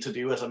that we need to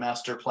do as a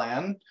master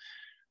plan,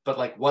 but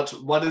like,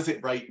 what is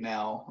it right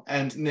now?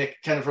 And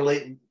Nick, kind of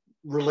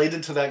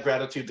related to that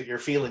gratitude that you're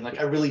feeling, like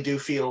I really do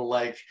feel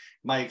like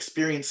my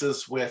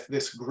experiences with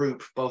this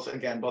group, both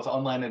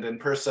online and in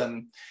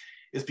person,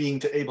 is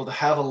being able to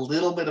have a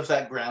little bit of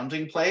that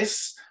grounding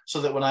place,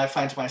 so that when I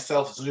find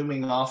myself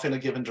zooming off in a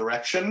given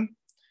direction,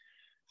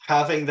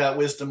 having that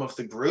wisdom of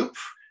the group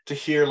to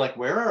hear like,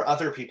 where are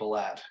other people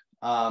at,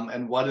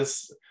 and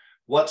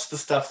what's the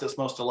stuff that's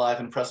most alive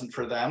and present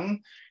for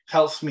them,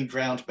 helps me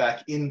ground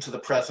back into the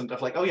present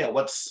of like, oh yeah,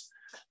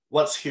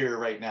 what's here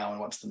right now and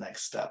what's the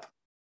next step.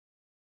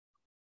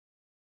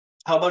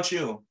 How about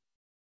you?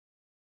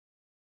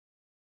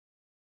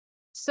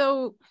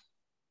 So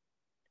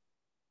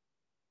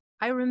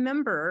I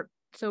remember,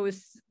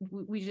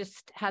 we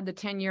just had the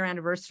 10-year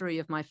anniversary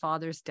of my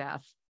father's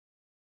death.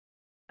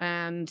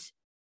 And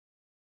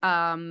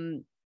a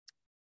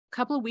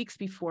couple of weeks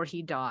before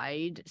he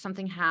died,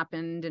 something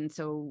happened. And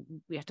so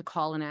we had to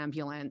call an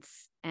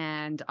ambulance.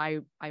 And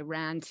I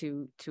ran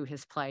to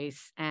his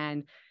place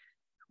and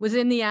was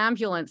in the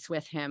ambulance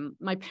with him.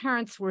 My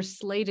parents were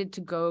slated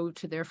to go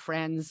to their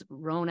friends,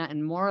 Rona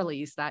and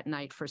Morley's, that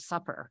night for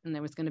supper. And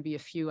there was going to be a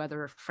few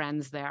other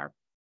friends there.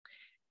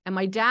 And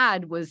my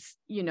dad was,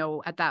 you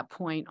know, at that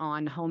point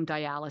on home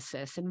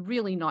dialysis, and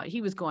really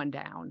he was going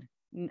down.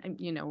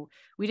 You know,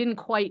 we didn't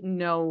quite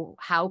know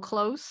how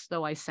close,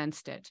 though I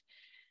sensed it.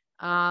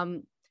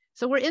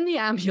 So we're in the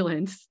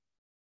ambulance,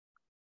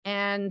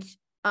 and,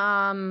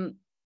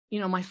 you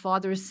know, my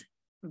father's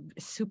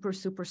super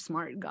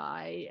smart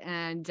guy,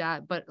 and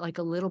but like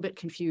a little bit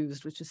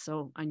confused, which is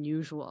so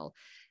unusual.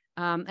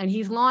 And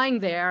he's lying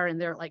there,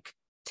 and they're like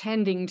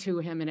tending to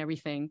him and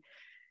everything.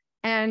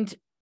 And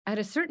at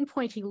a certain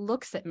point, he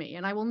looks at me,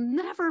 and I will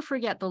never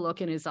forget the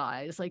look in his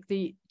eyes, like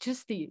the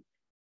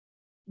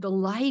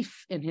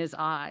life in his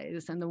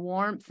eyes and the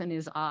warmth in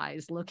his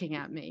eyes looking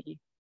at me.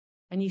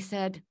 And he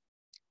said,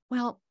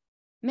 well,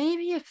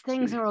 maybe if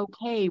things are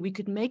okay, we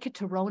could make it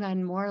to Rona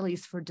and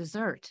Morley's for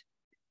dessert.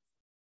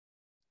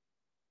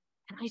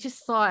 And I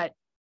just thought,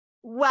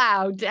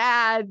 wow,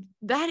 Dad,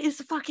 that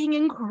is fucking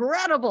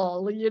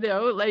incredible. You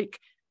know, like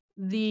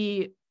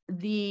the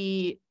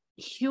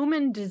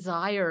human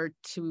desire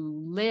to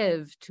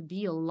live, to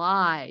be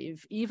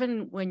alive,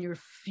 even when you're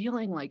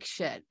feeling like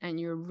shit and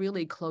you're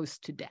really close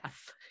to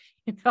death,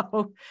 you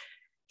know,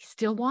 he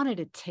still wanted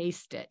to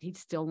taste it. He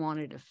still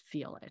wanted to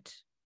feel it.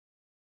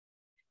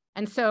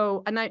 And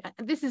so,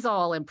 this is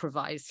all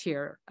improvised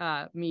here,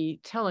 me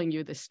telling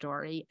you this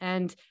story,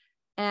 and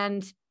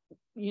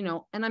you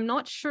know, and I'm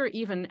not sure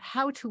even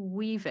how to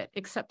weave it,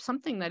 except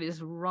something that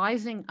is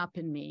rising up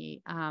in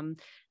me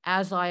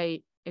as I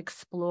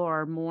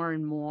explore more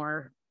and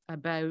more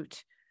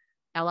about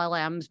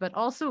LLMs, but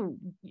also,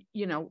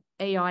 you know,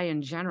 AI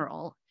in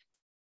general,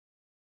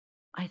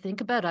 I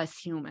think about us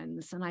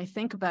humans, and I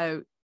think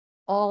about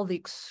all the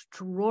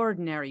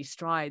extraordinary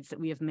strides that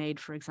we have made,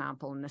 for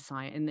example, in the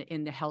science,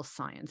 in the health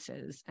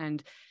sciences.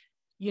 And,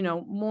 you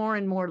know, more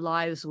and more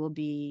lives will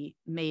be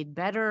made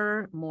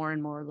better, more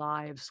and more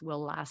lives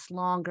will last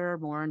longer,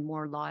 more and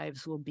more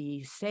lives will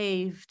be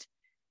saved.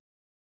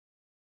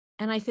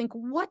 And I think,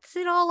 what's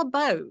it all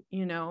about?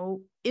 You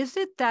know, is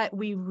it that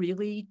we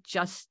really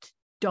just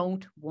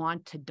don't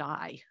want to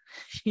die?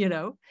 You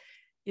know,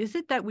 is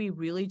it that we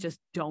really just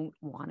don't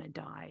want to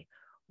die?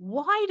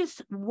 Why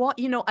does, what,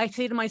 you know, I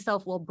say to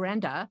myself, well,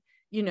 Brenda,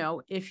 you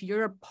know, if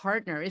your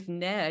partner, if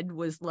Ned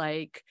was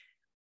like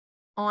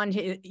on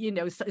his, you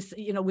know,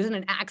 was in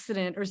an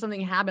accident or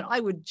something happened, I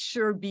would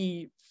sure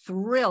be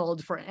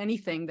thrilled for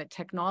anything that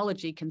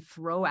technology can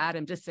throw at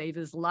him to save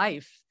his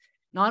life.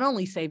 Not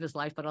only save his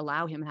life, but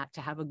allow him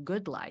to have a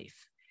good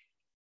life.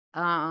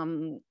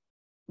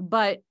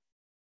 But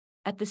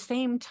at the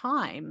same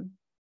time,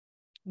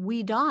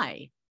 we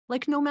die,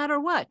 like no matter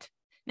what.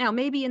 Now,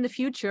 maybe in the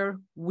future,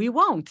 we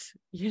won't,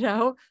 you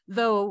know,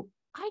 though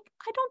I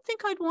don't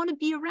think I'd want to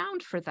be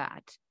around for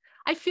that.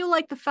 I feel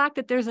like the fact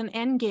that there's an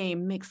end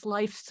game makes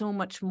life so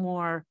much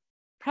more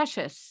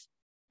precious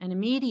and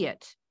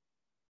immediate.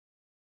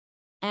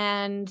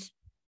 And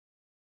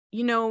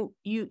you know,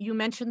 you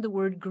mentioned the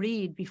word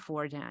greed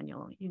before,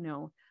 Daniel. You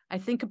know, I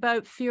think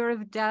about fear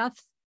of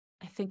death.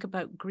 I think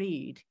about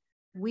greed.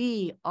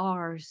 We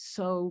are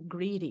so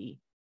greedy.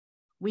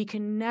 We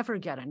can never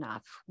get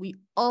enough. We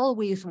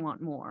always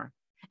want more.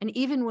 And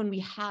even when we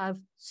have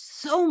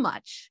so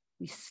much,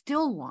 we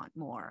still want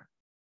more.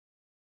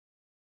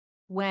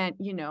 When,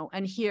 you know,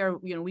 and here,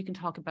 you know, we can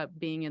talk about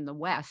being in the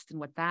West and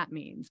what that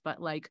means. But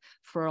like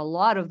for a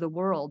lot of the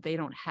world, they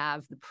don't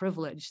have the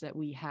privilege that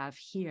we have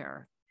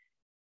here.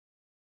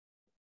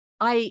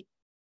 I'm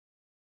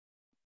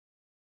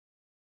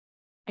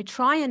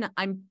trying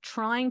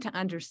to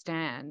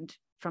understand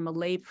from a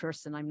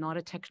layperson. I'm not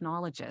a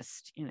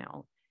technologist, you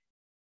know,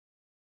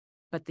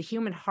 but the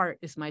human heart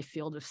is my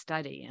field of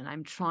study. And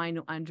I'm trying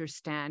to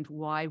understand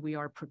why we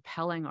are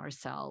propelling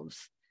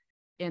ourselves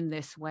in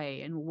this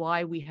way and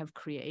why we have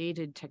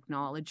created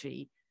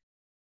technology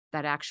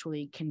that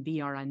actually can be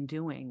our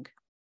undoing.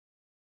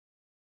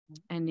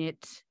 And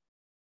it,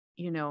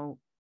 you know,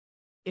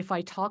 if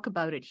I talk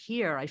about it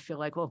here, I feel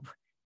like, well,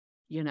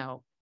 you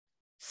know,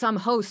 some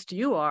host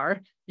you are,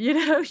 you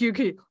know, you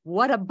could,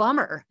 what a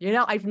bummer. You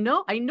know, I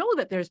know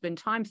that there's been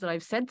times that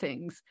I've said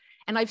things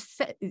and I've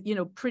said, you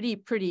know,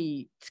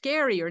 pretty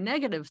scary or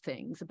negative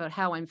things about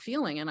how I'm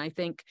feeling. And I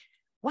think,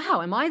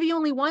 wow, am I the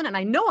only one? And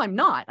I know I'm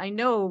not. I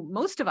know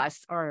most of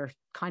us are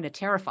kind of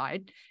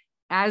terrified,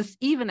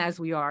 even as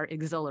we are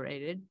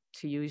exhilarated,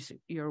 to use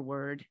your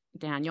word,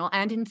 Daniel,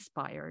 and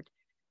inspired.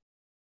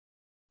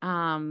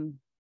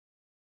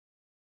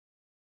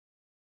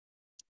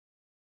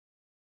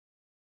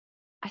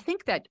 I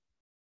think that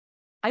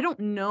I don't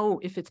know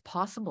if it's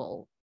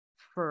possible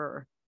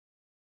for,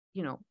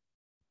 you know,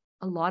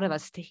 a lot of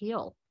us to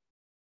heal.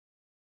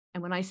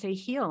 And when I say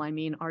heal, I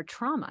mean our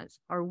traumas,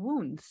 our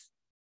wounds.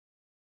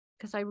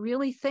 Because I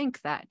really think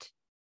that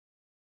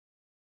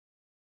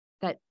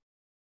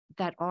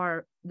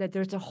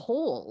there's a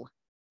hole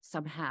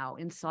somehow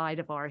inside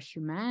of our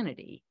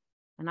humanity.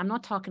 And I'm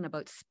not talking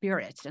about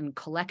spirit and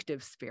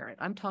collective spirit.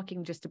 I'm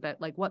talking just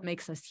about like what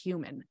makes us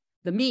human.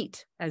 The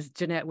meat, as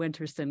Jeanette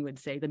Winterson would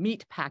say, the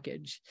meat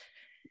package.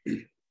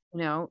 You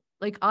know,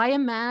 like I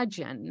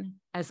imagine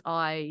as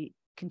I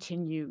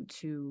continue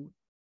to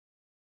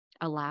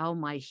allow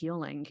my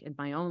healing in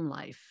my own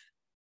life,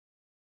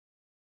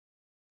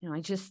 you know, I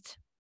just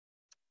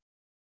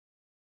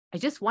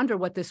wonder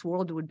what this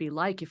world would be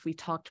like if we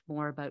talked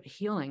more about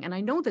healing. And I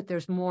know that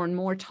there's more and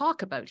more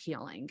talk about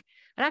healing,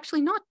 and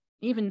actually not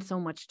even so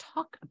much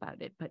talk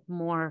about it, but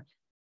more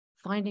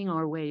finding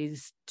our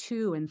ways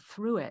to and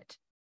through it,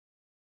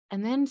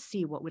 and then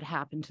see what would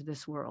happen to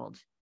this world.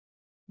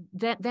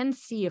 Then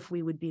see if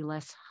we would be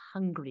less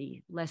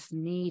hungry, less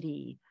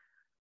needy,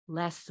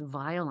 less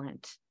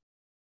violent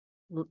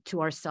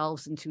to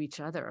ourselves and to each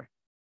other.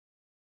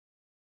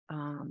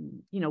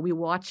 You know, we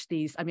watch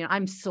these. I mean,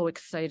 I'm so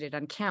excited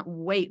and can't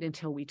wait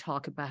until we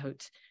talk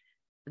about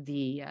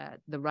the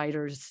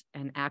writers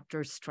and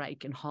actors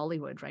strike in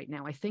Hollywood right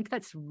now. I think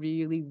that's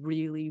really,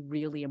 really,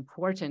 really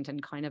important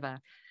and kind of a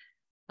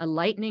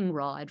lightning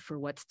rod for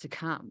what's to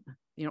come,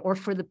 you know, or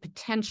for the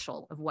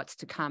potential of what's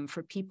to come,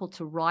 for people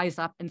to rise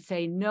up and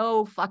say,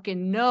 no,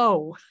 fucking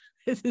no,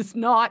 this is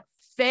not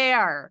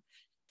fair.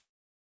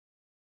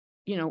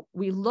 You know,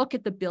 we look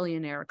at the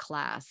billionaire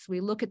class, we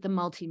look at the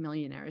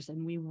multimillionaires,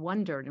 and we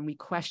wondered and we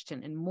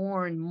question, and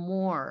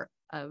more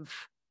of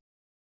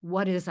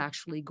what is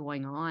actually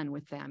going on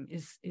with them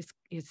is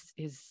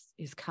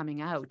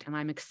coming out. And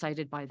I'm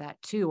excited by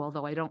that too,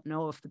 although I don't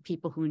know if the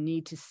people who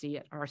need to see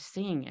it are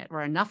seeing it,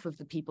 or enough of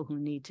the people who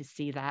need to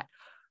see that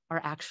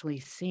are actually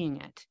seeing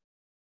it.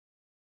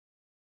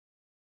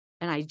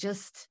 And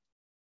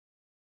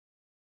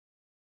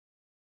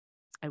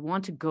I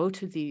want to go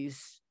to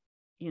these,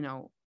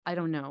 I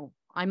don't know.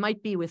 I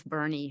might be with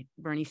Bernie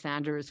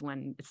Sanders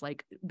when it's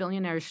like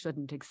billionaires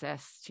shouldn't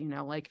exist,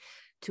 like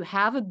to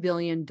have $1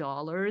 billion,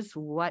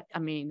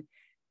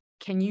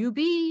 can you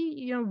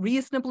be,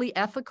 reasonably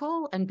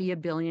ethical and be a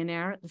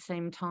billionaire at the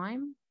same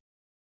time?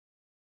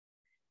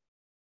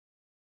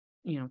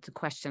 It's a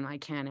question I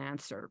can't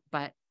answer,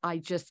 but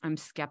I'm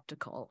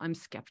skeptical. I'm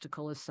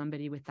skeptical of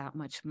somebody with that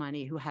much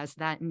money who has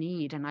that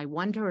need. And I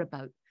wonder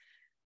about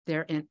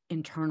their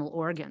internal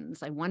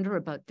organs. I wonder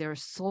about their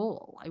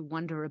soul. I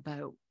wonder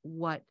about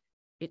what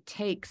it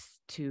takes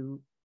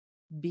to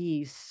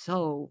be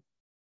so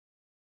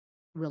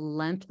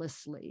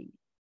relentlessly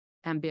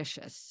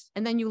ambitious.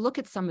 And then you look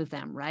at some of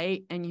them,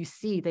 right? And you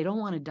see they don't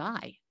want to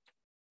die.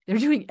 They're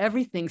doing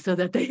everything so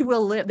that they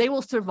will live, they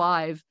will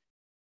survive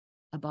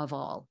above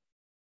all.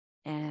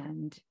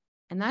 And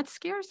that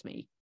scares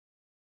me.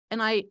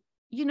 And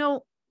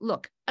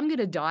look, I'm going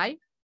to die.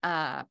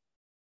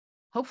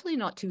 Hopefully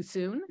not too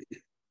soon.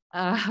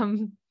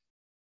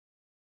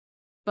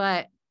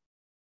 But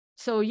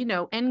so,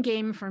 end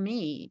game for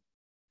me.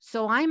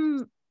 So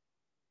I'm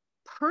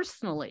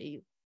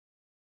personally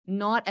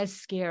not as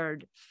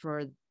scared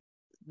for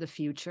the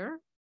future,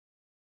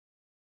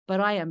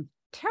 but I am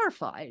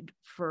terrified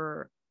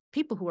for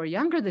people who are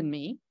younger than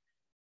me.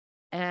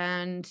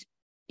 And,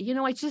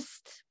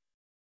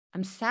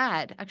 I'm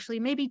sad.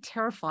 Actually, maybe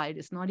terrified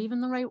is not even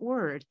the right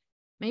word.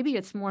 Maybe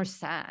it's more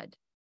sad.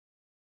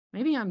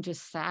 Maybe I'm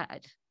just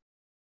sad.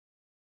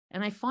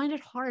 And I find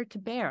it hard to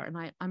bear.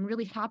 And I'm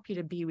really happy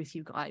to be with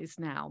you guys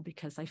now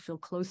because I feel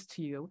close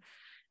to you.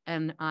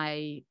 And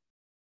I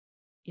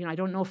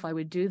don't know if I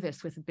would do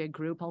this with a big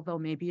group, although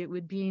maybe it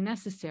would be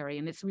necessary.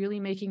 And it's really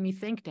making me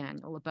think,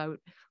 Daniel, about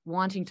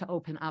wanting to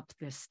open up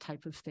this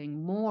type of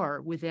thing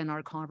more within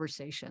our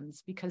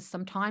conversations, because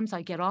sometimes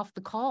I get off the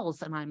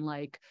calls and I'm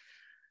like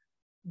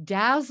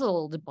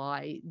dazzled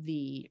by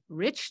the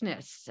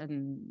richness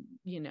and,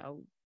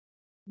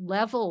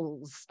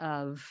 levels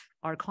of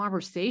our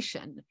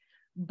conversation,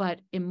 but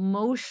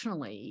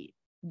emotionally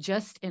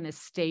just in a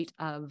state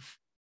of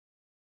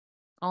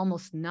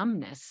almost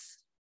numbness.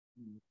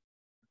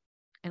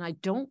 And I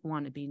don't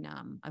want to be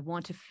numb. I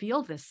want to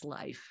feel this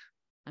life.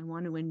 I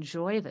want to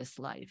enjoy this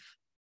life.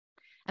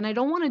 And I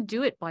don't want to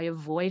do it by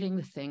avoiding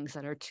the things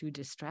that are too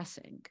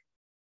distressing.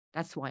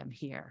 That's why I'm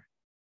here.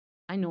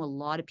 I know a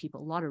lot of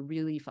people, a lot of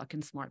really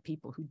fucking smart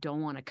people who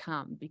don't want to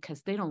come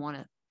because they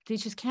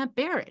just can't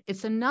bear it.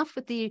 It's enough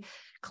with the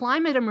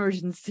climate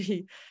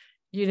emergency,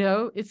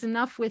 it's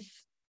enough with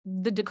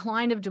the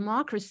decline of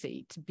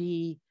democracy to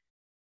be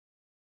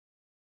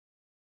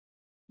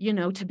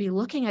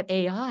looking at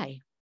AI.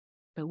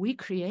 But we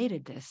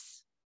created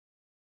this.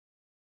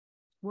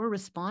 We're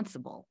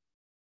responsible.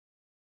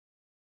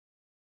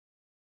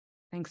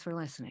 Thanks for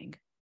listening.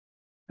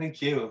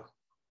 Thank you.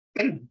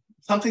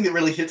 Something that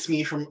really hits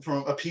me from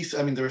a piece,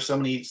 there was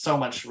so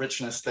much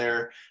richness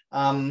there.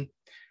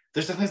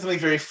 There's definitely something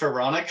very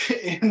pharaonic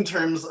in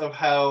terms of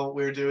how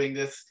we're doing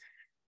this.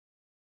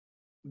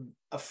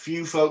 A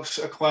few folks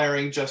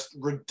acquiring just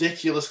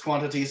ridiculous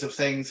quantities of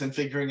things and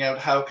figuring out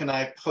how can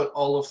I put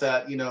all of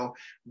that,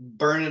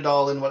 burn it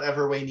all in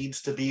whatever way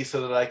needs to be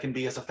so that I can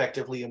be as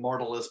effectively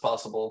immortal as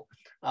possible.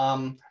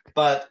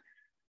 But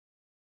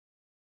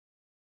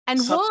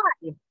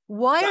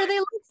why are they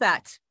like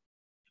that?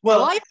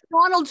 Well, why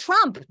Donald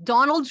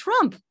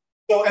Trump?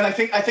 So, and I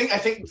think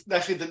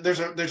actually that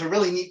there's a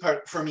really neat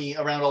part for me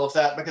around all of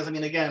that, because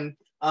again,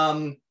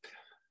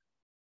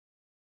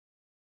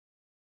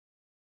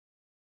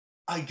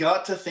 I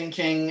got to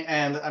thinking,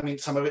 and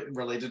some of it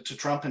related to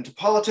Trump and to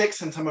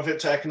politics, and some of it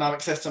to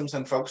economic systems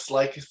and folks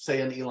like,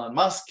 say, an Elon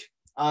Musk,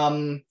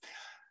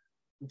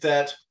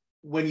 that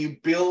when you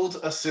build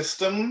a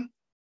system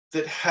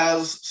that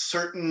has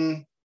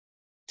certain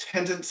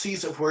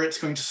tendencies of where it's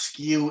going to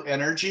skew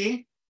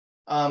energy,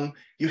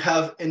 you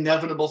have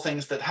inevitable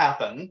things that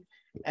happen.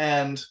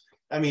 And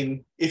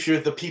if you're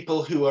the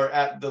people who are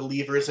at the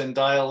levers and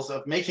dials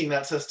of making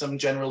that system,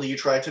 generally you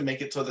try to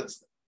make it so that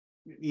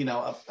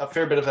a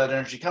fair bit of that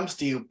energy comes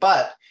to you,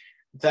 but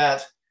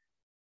that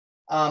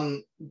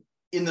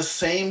in the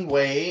same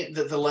way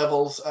that the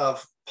levels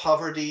of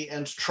poverty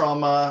and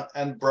trauma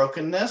and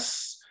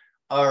brokenness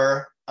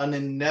are an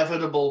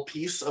inevitable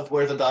piece of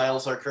where the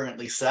dials are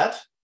currently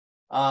set,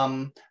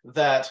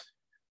 that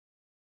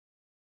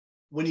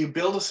when you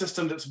build a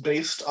system that's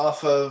based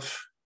off of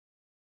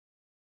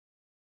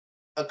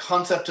a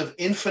concept of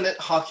infinite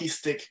hockey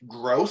stick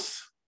growth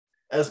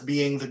as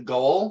being the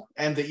goal,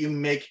 and that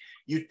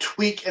you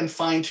tweak and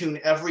fine-tune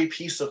every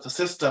piece of the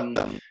system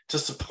to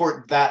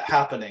support that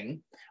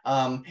happening,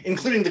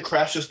 including the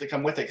crashes that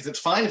come with it, because it's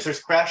fine if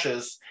there's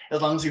crashes as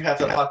long as you have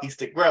that hockey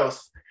stick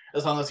growth,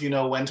 as long as you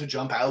know when to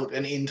jump out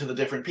and into the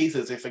different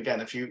pieces,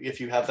 if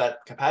you have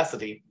that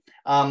capacity.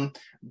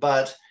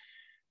 But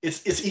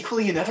it's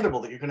equally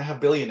inevitable that you're going to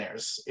have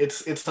billionaires.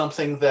 It's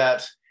something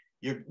that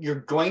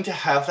you're going to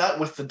have that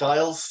with the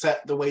dials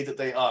set the way that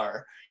they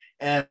are.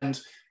 And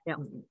yeah.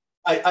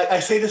 I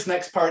say this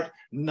next part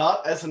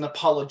not as an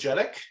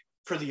apologetic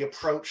for the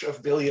approach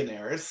of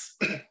billionaires,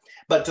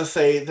 but to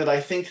say that I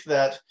think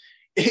that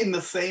in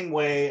the same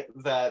way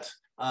that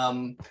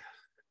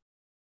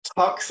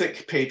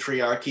toxic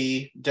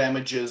patriarchy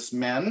damages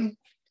men,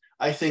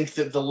 I think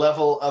that the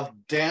level of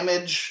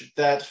damage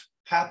that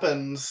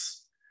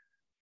happens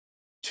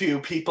to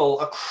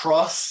people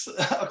across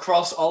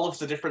all of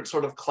the different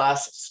sort of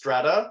class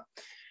strata,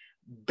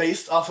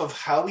 based off of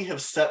how we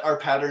have set our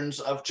patterns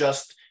of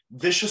just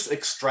vicious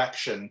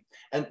extraction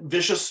and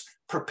vicious,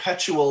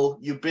 perpetual,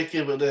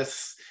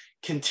 ubiquitous,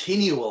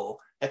 continual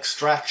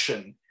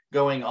extraction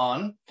going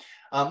on.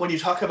 When you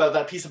talk about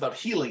that piece about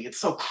healing,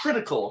 it's so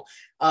critical.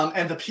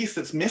 And the piece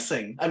that's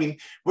missing, I mean,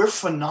 we're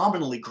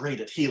phenomenally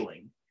great at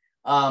healing,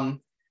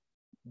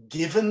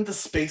 given the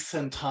space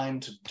and time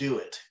to do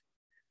it.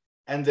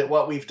 And that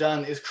what we've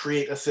done is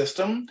create a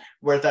system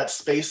where that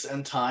space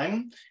and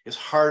time is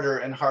harder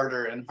and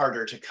harder and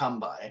harder to come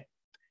by.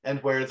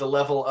 And where the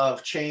level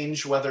of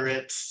change, whether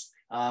it's,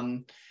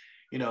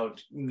 you know,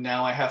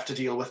 now I have to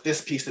deal with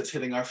this piece that's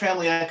hitting our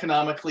family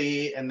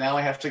economically, and now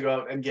I have to go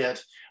out and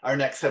get our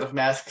next set of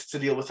masks to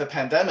deal with the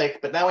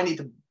pandemic, but now I need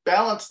to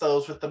balance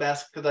those with the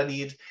masks that I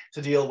need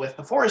to deal with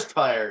the forest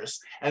fires.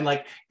 And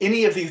like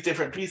any of these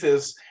different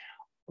pieces,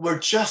 we're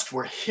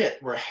hit,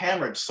 we're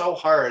hammered so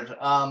hard.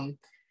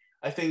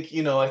 I think,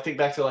 you know, I think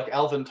back to like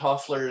Alvin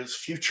Toffler's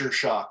Future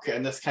Shock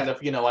and this kind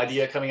of, you know,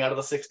 idea coming out of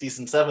the 60s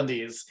and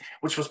 70s,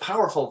 which was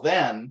powerful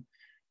then,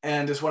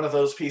 and is one of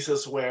those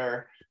pieces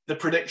where the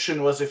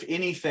prediction was, if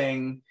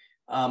anything,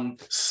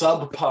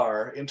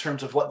 subpar in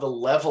terms of what the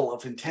level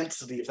of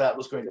intensity of that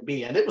was going to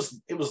be. And it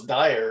was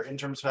dire in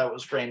terms of how it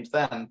was framed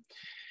then.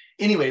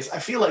 Anyways, I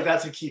feel like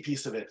that's a key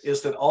piece of it,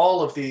 is that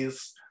all of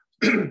these,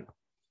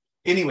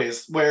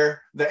 anyways,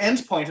 where the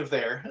end point of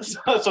there,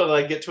 so that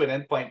I get to an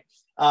end point,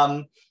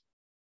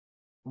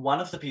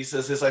 one of the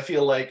pieces is I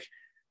feel like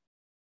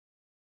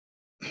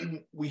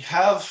we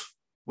have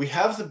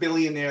the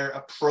billionaire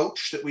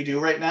approach that we do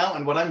right now.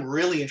 And what I'm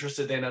really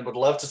interested in and would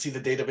love to see the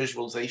data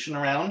visualization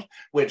around,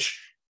 which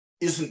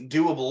isn't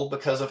doable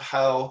because of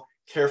how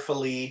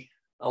carefully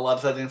a lot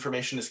of that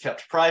information is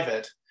kept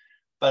private,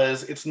 but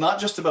it's not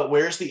just about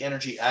where's the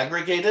energy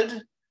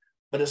aggregated,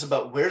 but it's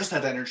about where does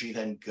that energy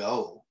then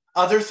go,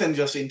 other than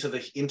just into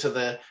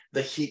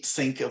the heat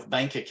sink of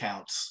bank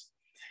accounts.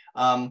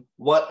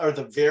 What are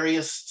the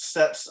various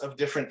sets of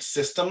different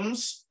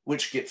systems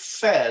which get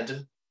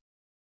fed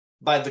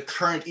by the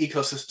current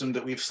ecosystem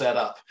that we've set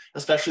up,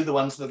 especially the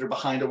ones that are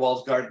behind a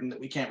walled garden that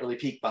we can't really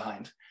peek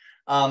behind.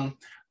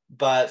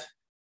 But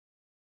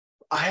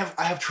I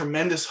have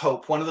tremendous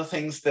hope. One of the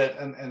things that,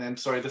 and I'm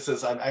sorry, this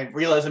is, I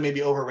realize I may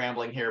be over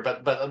rambling here,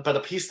 but a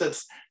piece that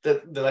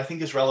I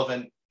think is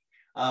relevant.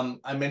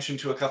 I mentioned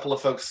to a couple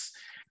of folks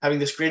having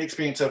this great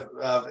experience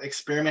of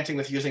experimenting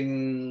with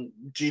using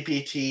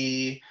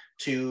GPT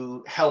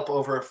to help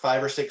over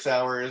 5 or 6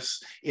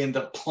 hours in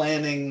the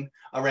planning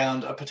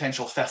around a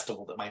potential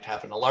festival that might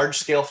happen, a large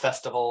scale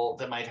festival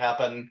that might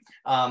happen,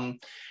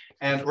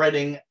 and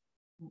writing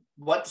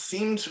what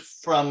seemed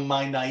from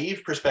my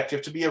naive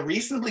perspective to be a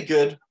reasonably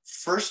good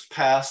first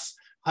pass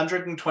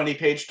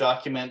 120-page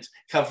document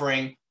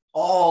covering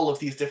all of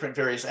these different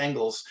various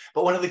angles.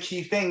 But one of the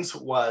key things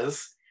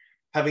was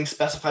having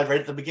specified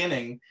right at the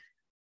beginning,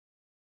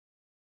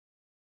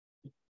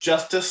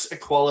 justice,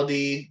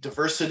 equality,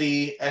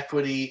 diversity,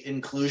 equity,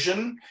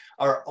 inclusion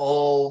are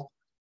all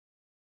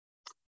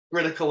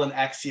critical and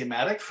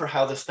axiomatic for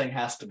how this thing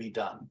has to be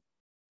done.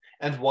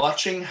 And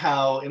watching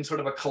how, in sort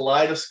of a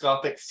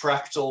kaleidoscopic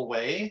fractal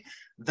way,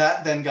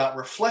 that then got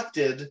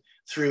reflected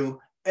through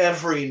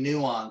every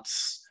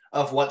nuance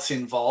of what's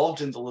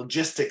involved in the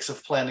logistics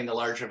of planning a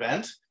large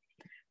event,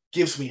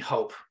 gives me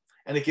hope.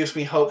 And it gives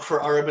me hope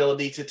for our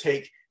ability to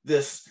take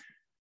this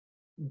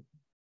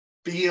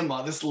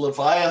behemoth, this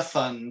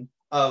leviathan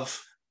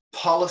of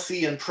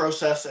policy and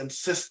process and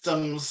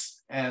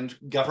systems and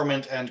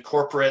government and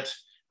corporate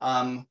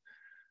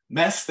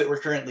mess that we're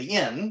currently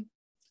in,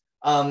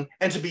 and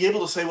to be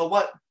able to say, well,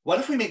 what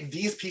if we make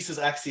these pieces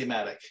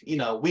axiomatic? You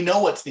know, we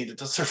know what's needed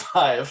to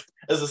survive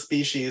as a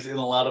species in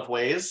a lot of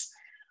ways.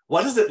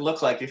 What does it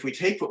look like if we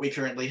take what we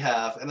currently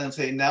have and then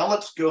say, now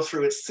let's go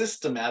through it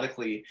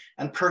systematically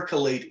and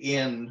percolate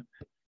in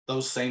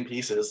those same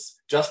pieces: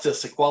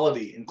 justice,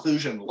 equality,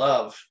 inclusion,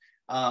 love,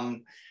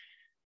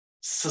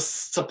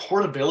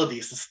 supportability,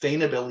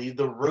 sustainability,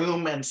 the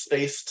room and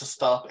space to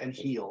stop and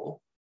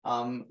heal,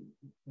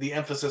 the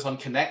emphasis on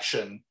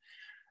connection.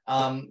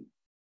 I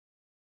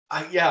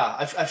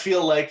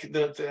feel like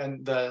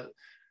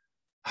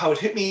how it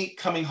hit me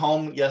coming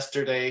home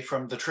yesterday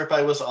from the trip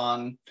I was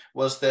on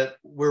was that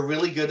we're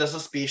really good as a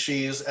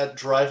species at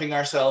driving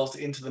ourselves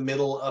into the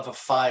middle of a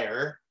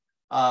fire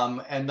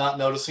and not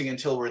noticing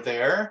until we're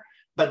there,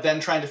 but then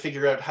trying to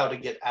figure out how to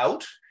get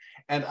out.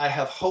 And I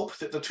have hope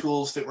that the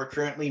tools that we're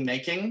currently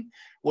making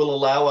will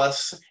allow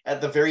us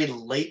at the very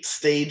late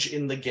stage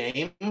in the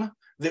game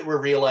that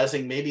we're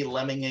realizing maybe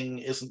lemminging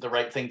isn't the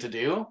right thing to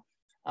do,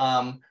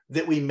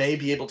 that we may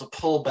be able to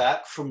pull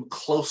back from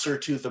closer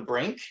to the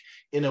brink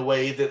in a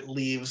way that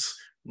leaves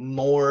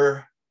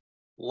more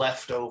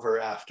left over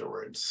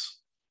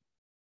afterwards.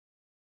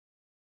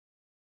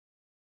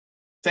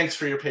 Thanks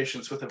for your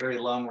patience with a very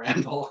long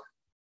ramble.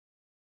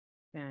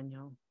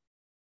 Daniel.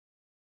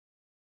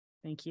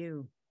 Thank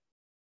you.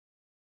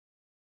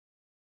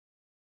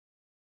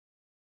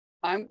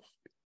 In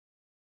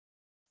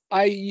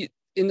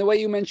the way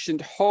you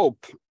mentioned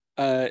hope,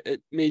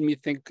 it made me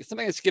think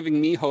something that's giving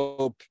me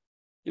hope.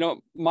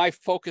 My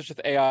focus with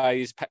AI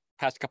these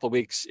past couple of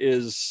weeks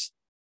is,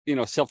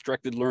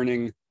 self-directed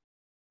learning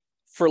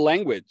for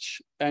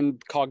language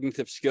and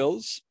cognitive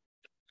skills.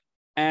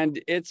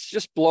 And it's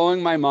just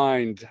blowing my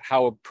mind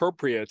how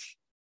appropriate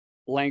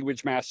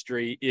language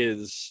mastery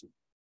is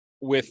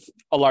with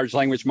a large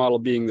language model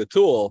being the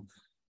tool.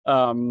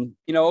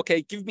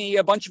 Okay, give me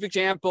a bunch of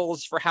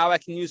examples for how I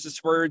can use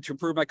this word to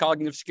improve my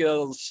cognitive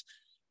skills,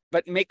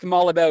 but make them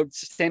all about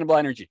sustainable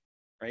energy,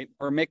 right?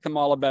 Or make them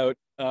all about,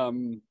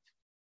 and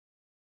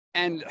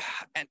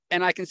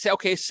I can say,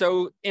 okay,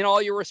 so in all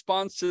your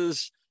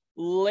responses,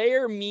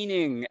 layer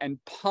meaning and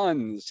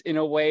puns in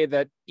a way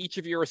that each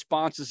of your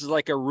responses is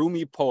like a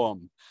Rumi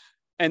poem.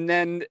 And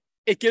then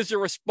it gives a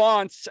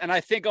response and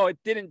I think, oh, it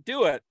didn't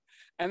do it.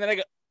 And then I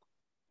go,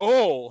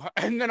 oh,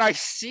 and then I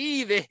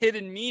see the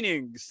hidden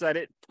meanings that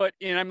it put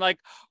in. I'm like,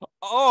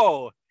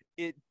 oh,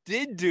 it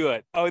did do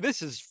it. Oh,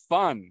 this is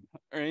fun,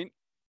 right?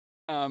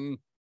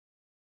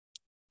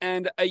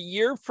 And a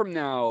year from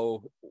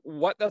now,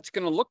 what that's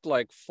going to look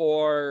like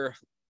for,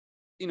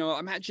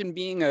 imagine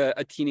being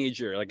a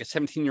teenager, like a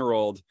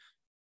 17-year-old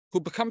who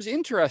becomes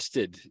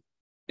interested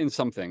in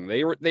something.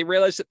 They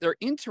realize that they're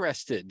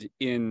interested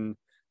in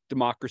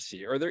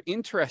democracy or they're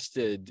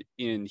interested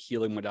in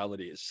healing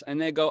modalities.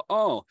 And they go,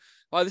 oh,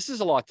 wow, this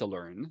is a lot to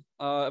learn.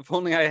 If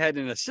only I had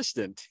an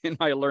assistant in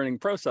my learning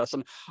process.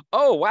 And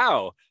oh,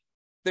 wow,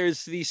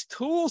 there's these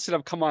tools that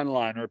have come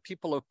online or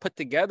people have put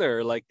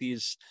together like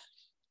these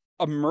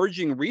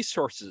emerging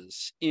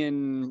resources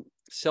in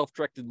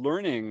self-directed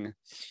learning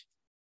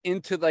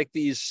into like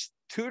these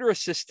tutor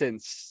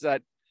assistants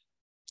that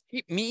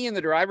keep me in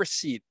the driver's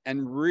seat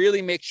and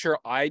really make sure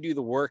I do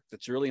the work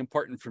that's really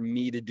important for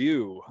me to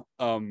do,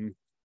 or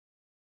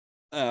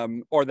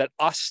that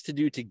us to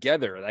do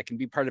together. That can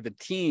be part of a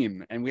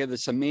team. And we have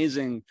this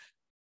amazing,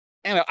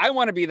 anyway, I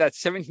want to be that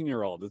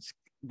 17-year-old.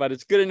 But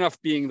it's good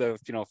enough being the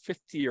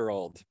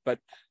 50-year-old. But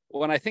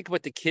when I think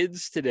about the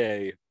kids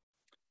today,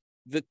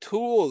 the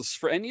tools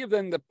for any of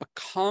them that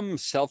become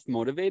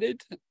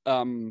self-motivated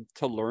to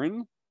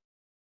learn,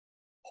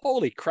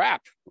 holy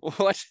crap,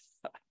 what?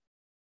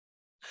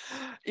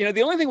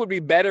 The only thing would be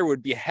better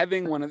would be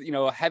having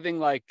having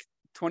like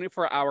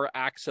 24-hour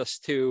access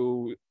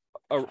to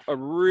a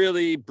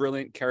really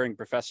brilliant, caring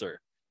professor.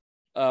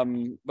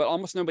 But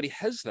almost nobody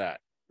has that,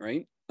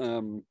 right?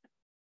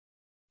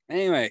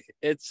 Anyway,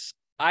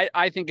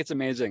 I think it's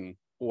amazing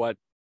what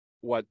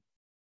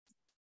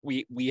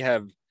we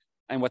have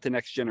and what the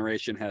next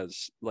generation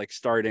has, like,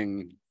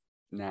 starting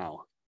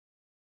now.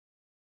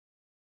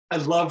 I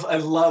love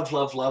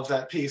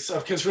that piece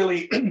of, because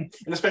really, and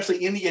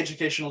especially in the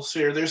educational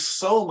sphere, there's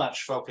so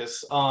much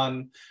focus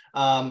on,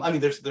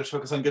 there's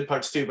focus on good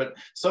parts too, but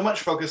so much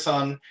focus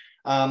on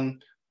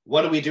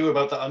what do we do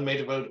about the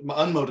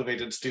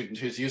unmotivated student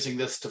who's using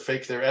this to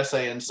fake their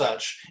essay and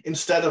such,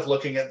 instead of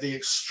looking at the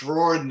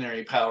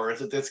extraordinary power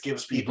that this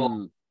gives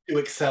people to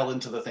excel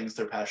into the things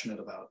they're passionate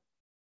about.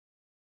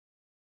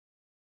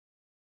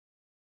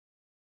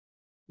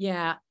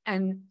 Yeah,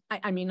 and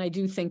I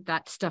do think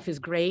that stuff is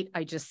great.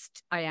 I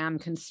am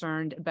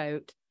concerned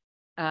about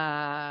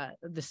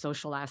the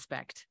social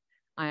aspect.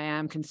 I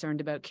am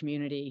concerned about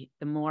community.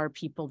 The more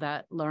people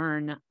that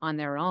learn on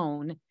their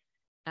own,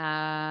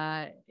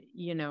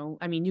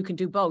 you can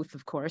do both,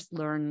 of course,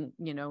 learn,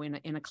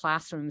 in a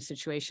classroom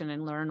situation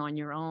and learn on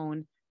your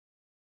own.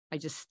 The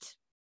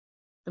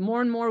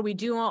more and more we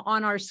do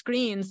on our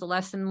screens, the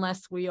less and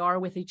less we are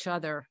with each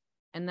other.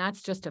 And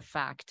that's just a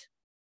fact.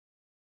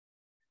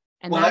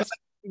 And that's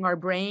changing our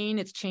brain,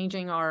 it's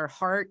changing our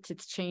heart,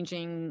 it's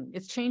changing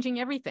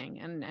everything.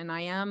 And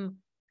I am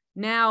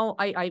now,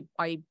 I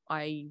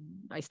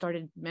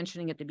started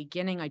mentioning at the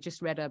beginning, I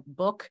just read a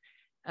book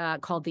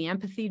called The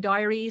Empathy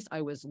Diaries.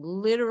 I was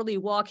literally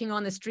walking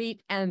on the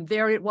street and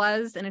there it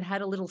was, and it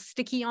had a little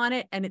sticky on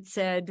it, and it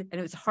said, and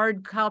it was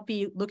hard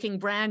copy looking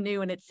brand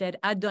new, and it said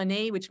à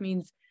donner, which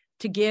means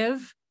to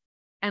give.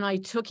 And I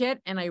took it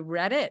and I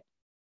read it,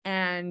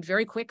 and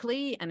very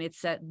quickly, and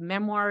it's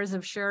Memoirs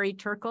of Sherry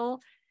Turkle.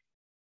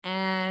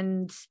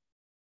 And,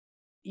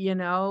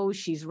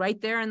 she's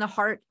right there in the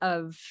heart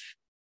of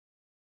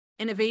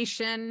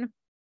innovation.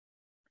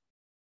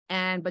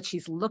 But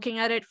she's looking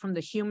at it from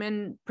the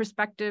human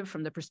perspective,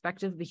 from the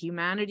perspective of the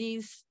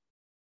humanities.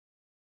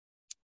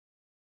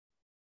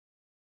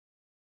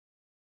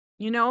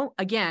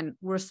 Again,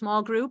 we're a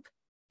small group.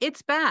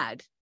 It's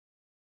bad.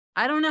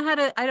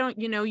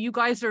 You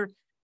guys are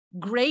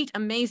great,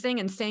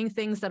 amazing, and saying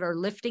things that are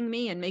lifting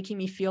me and making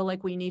me feel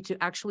like we need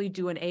to actually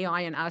do an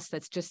AI and us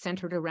that's just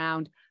centered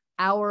around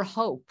our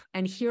hope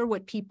and hear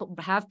what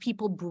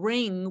people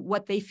bring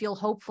what they feel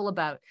hopeful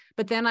about.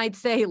 But then I'd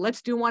say,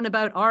 let's do one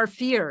about our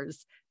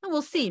fears. And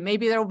we'll see.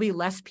 Maybe there will be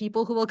less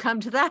people who will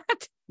come to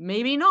that.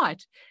 Maybe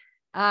not.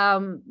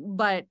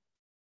 But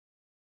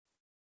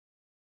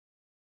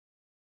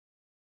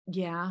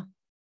Yeah.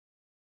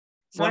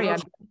 Sorry,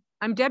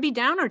 I'm Debbie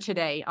Downer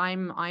today.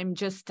 I'm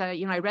just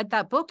you know, I read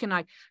that book, and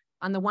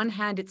on the one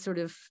hand it sort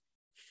of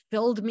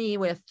filled me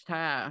with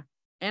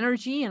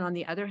energy, and on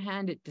the other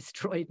hand it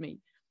destroyed me.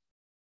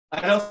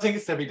 I don't think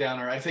it's Debbie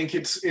Downer. I think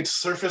it's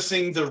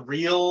surfacing the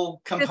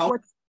real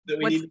components that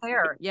we need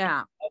there.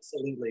 Yeah,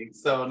 absolutely.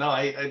 So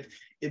no,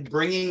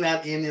 bringing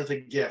that in is a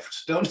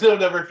gift. Don't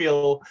ever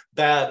feel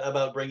bad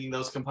about bringing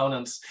those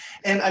components.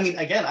 And I mean,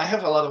 again, I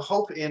have a lot of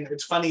hope in.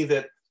 It's funny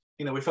that,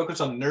 you know, we focus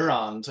on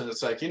neurons, and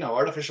it's like, you know,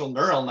 artificial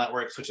neural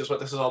networks, which is what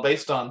this is all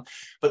based on.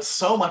 But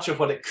so much of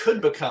what it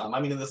could become, I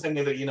mean, in the same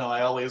way that, you know,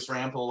 I always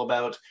ramble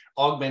about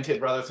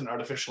augmented rather than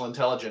artificial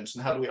intelligence,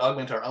 and how do we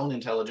augment our own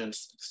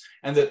intelligence,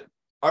 and that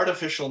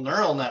artificial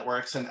neural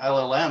networks and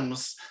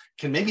LLMs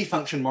can maybe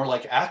function more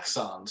like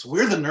axons.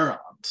 We're the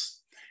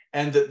neurons.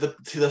 And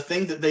the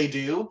thing that they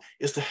do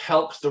is to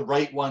help the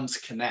right ones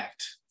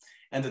connect.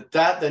 And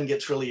that then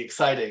gets really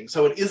exciting.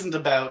 So it isn't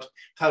about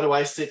how do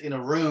I sit in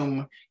a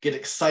room, get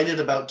excited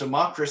about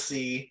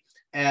democracy,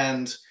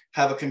 and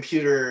have a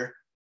computer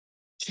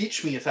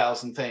teach me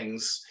 1,000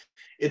 things.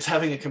 It's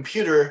having a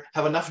computer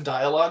have enough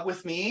dialogue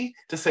with me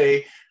to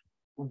say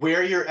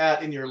where you're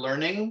at in your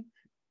learning,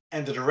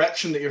 and the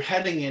direction that you're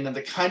heading in, and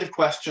the kind of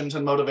questions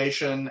and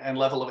motivation and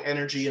level of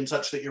energy and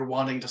such that you're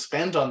wanting to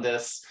spend on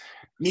this,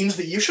 means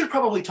that you should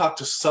probably talk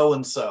to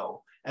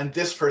so-and-so and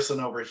this person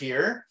over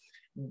here,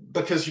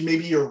 because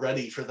maybe you're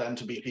ready for them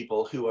to be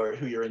people who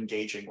you're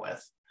engaging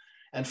with.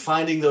 And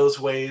finding those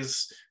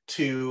ways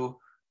to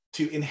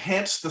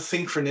enhance the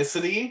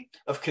synchronicity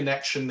of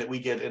connection that we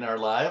get in our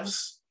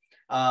lives.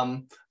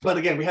 But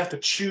again, we have to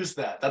choose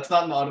that. That's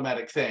not an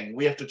automatic thing.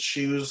 We have to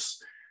choose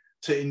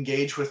to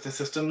engage with the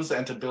systems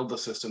and to build the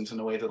systems in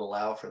a way that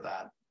allow for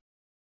that.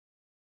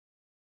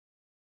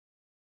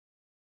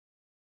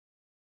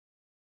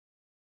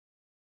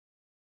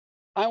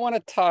 I want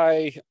to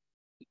tie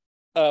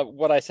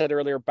what I said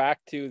earlier back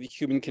to the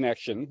human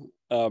connection,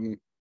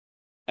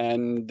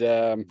 and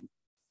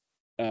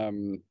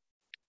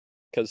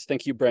because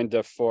thank you,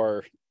 Brenda,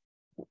 for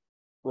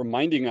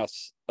reminding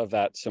us of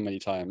that so many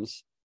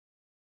times.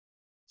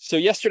 So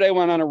yesterday I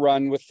went on a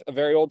run with a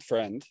very old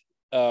friend.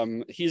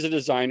 He's a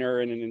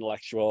designer and an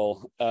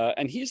intellectual,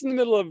 and he's in the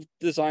middle of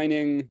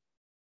designing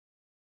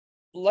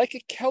like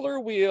a Keller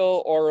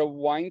wheel or a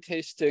wine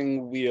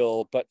tasting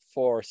wheel, but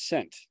for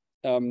scent.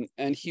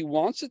 And he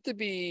wants it to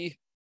be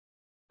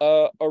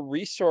a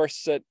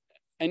resource that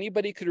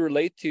anybody could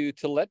relate to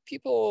let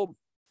people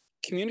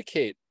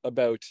communicate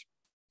about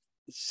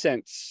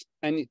scents.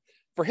 And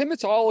for him,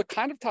 it's all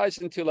kind of ties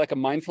into like a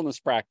mindfulness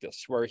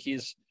practice where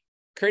he's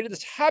created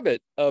this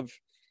habit of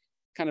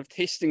kind of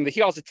he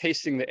calls it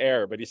tasting the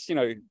air, but he's, you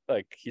know,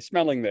 like he's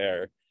smelling the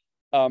air.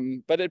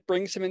 But it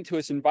brings him into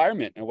his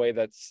environment in a way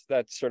that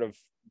sort of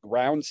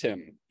grounds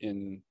him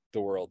in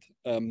the world.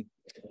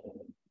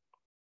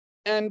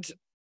 And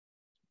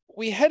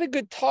we had a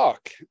good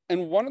talk.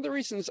 And one of the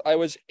reasons I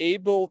was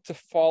able to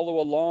follow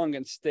along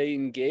and stay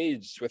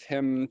engaged with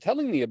him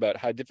telling me about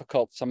how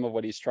difficult some of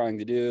what he's trying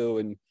to do,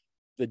 and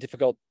the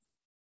difficult,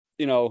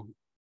 you know,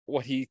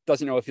 what he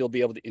doesn't know if he'll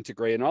be able to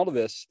integrate in all of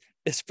this,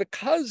 is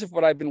because of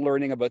what I've been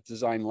learning about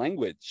design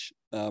language.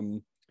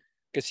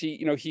 Because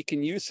he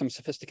can use some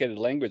sophisticated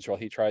language while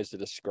he tries to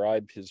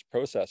describe his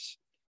process.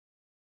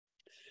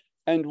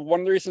 And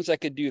one of the reasons I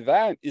could do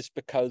that is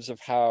because of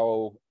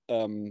how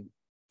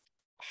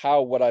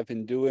what I've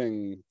been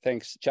doing,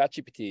 thanks to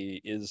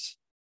ChatGPT, is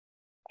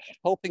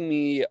helping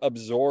me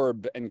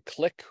absorb and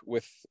click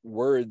with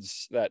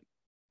words that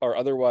are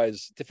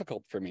otherwise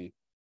difficult for me.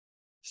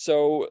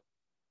 So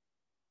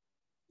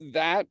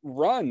that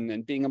run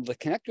and being able to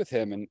connect with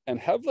him and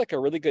have like a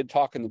really good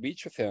talk on the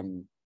beach with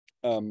him,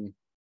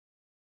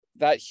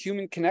 that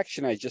human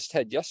connection I just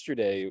had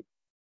yesterday,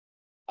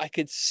 I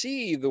could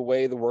see the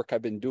way the work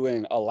I've been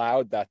doing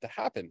allowed that to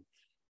happen.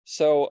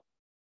 So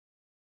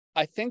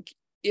I think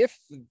if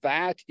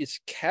that is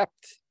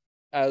kept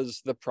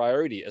as the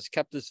priority, as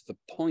kept as the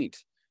point,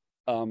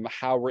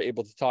 how we're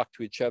able to talk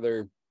to each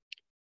other,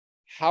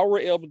 how we're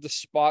able to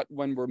spot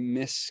when we're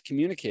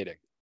miscommunicating,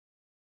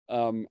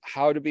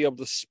 how to be able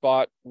to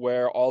spot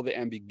where all the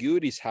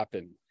ambiguities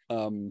happen,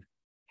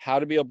 how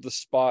to be able to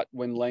spot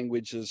when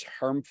language is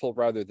harmful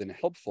rather than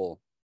helpful,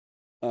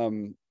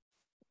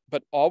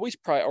 but always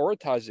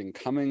prioritizing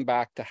coming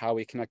back to how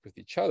we connect with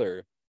each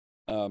other.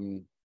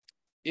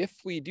 If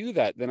we do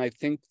that, then I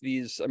think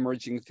these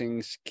emerging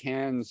things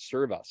can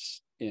serve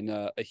us in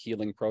a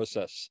healing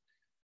process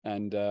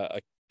and a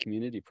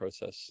community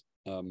process.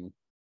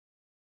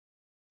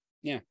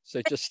 Yeah,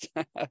 so just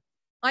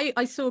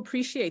I so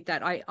appreciate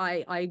that.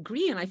 I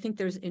agree, and I think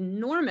there's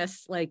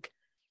enormous, like,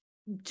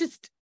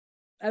 just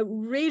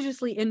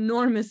outrageously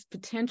enormous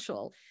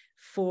potential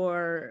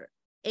for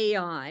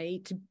AI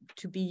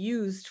to be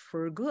used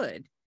for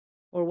good,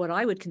 or what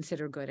I would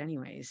consider good,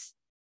 anyways.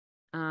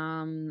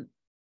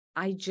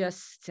 I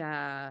just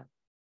I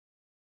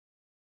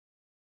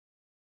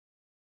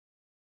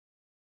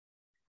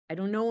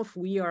don't know if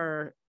we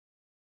are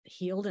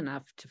healed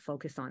enough to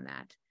focus on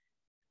that.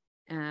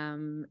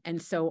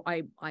 And so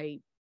I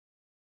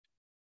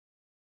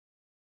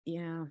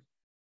Yeah.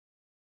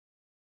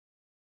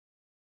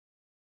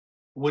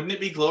 Wouldn't it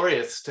be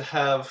glorious to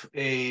have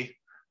a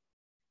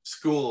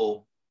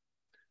school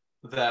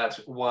that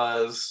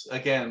was,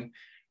 again,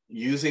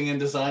 using and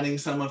designing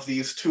some of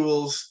these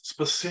tools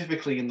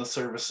specifically in the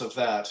service of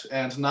that?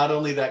 And not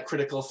only that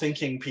critical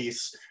thinking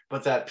piece,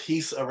 but that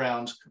piece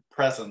around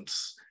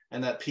presence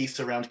and that piece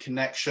around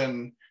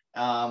connection,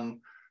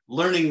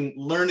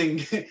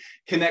 learning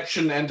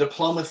connection and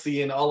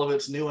diplomacy in all of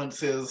its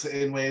nuances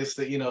in ways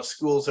that, you know,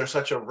 schools are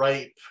such a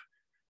ripe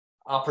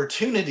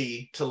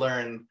opportunity to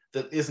learn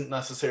that isn't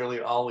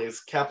necessarily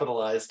always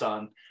capitalized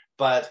on.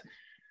 But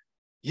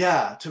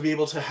yeah, to be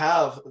able to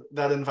have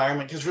that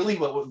environment, because really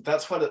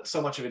that's what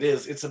so much of it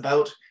is. It's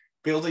about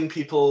building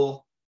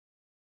people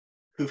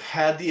who've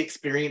had the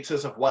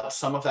experiences of what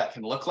some of that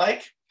can look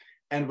like,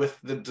 and with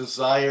the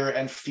desire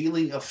and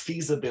feeling of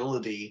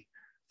feasibility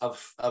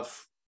of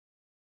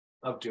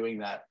doing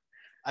that.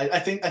 I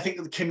think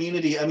the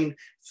community, I mean,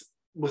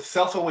 with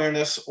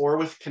self-awareness or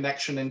with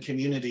connection and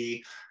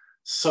community,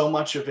 so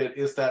much of it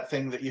is that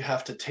thing that you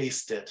have to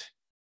taste it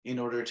in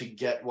order to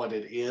get what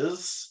it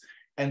is,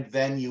 and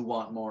then you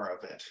want more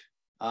of it,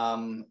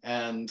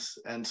 and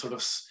sort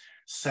of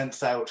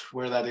sense out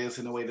where that is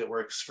in a way that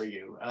works for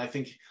you. And I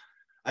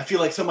feel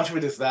like so much of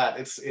it is that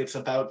it's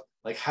about,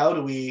 like, how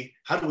do we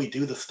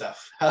do the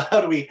stuff? How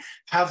do we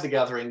have the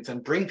gatherings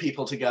and bring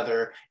people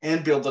together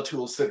and build the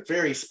tools that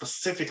very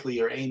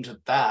specifically are aimed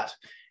at that,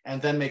 and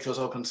then make those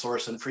open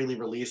source and freely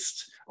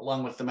released,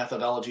 along with the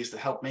methodologies that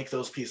help make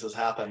those pieces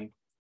happen.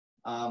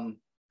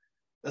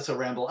 That's a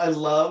ramble. I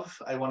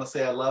want to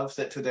say I love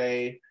that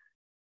today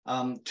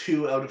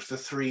 2 out of the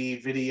 3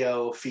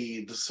 video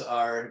feeds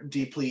are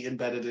deeply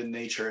embedded in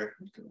nature.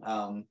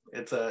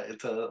 It's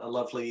a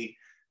lovely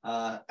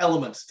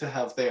element to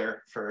have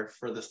there for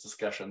this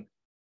discussion.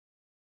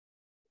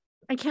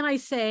 And can I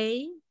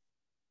say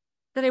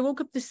that I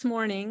woke up this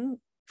morning,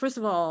 first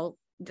of all,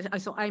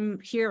 so I'm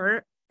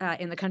here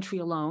in the country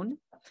alone,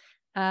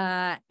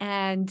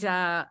 and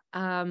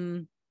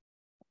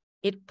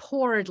it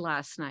poured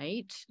last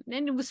night,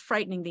 and it was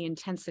frightening, the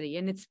intensity.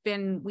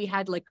 And we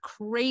had like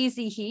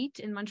crazy heat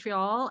in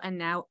Montreal, and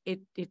now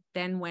it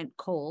then went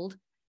cold.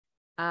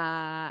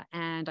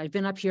 And I've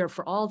been up here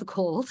for all the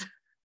cold.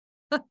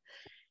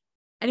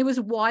 And it was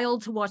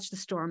wild to watch the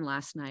storm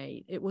last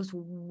night. It was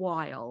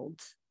wild.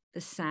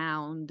 The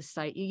sound, the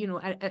sight, you know,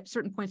 at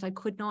certain points I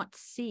could not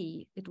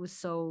see. It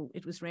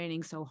was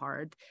raining so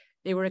hard.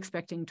 They were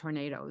expecting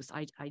tornadoes.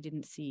 I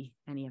didn't see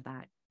any of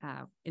that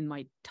in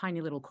my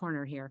tiny little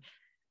corner here.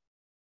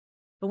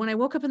 But when I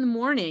woke up in the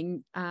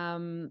morning,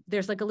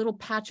 there's like a little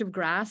patch of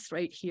grass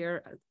right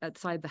here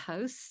outside the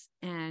house.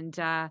 And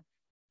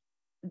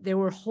there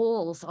were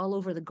holes all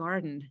over the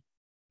garden,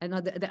 and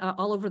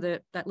all over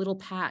that little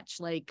patch,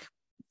 like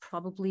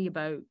probably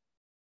about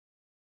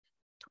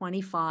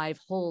 25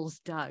 holes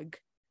dug.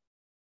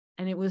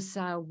 And it was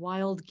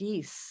wild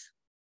geese.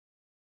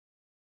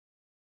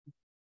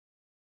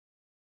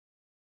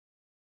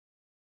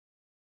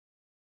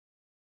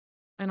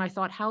 And I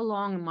thought, how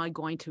long am I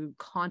going to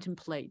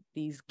contemplate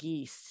these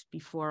geese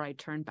before I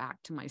turn back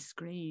to my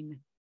screen?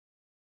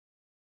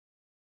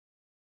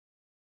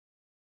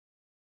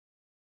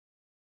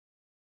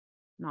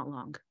 Not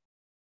long.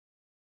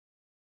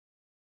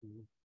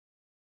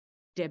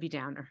 Debbie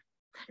Downer.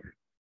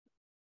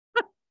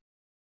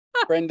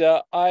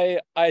 Brenda, I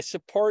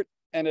support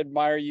and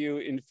admire you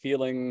in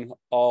feeling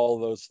all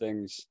those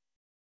things,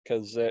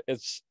 because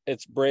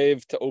it's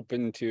brave to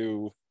open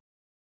to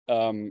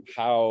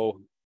how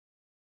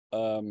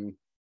to,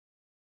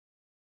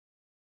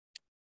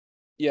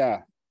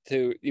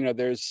 you know,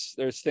 there's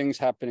things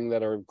happening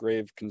that are of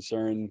grave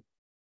concern,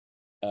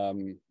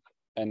 and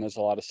there's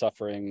a lot of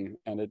suffering,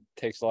 and it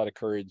takes a lot of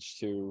courage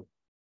to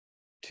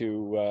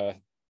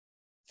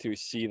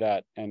see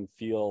that and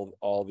feel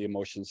all the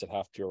emotions that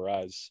have to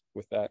arise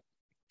with that.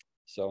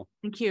 So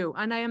thank you.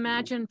 And I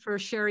imagine for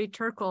Sherry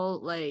Turkle,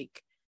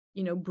 like,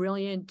 you know,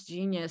 brilliant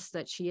genius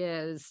that she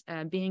is,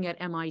 being at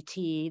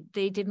MIT,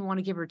 they didn't want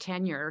to give her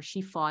tenure.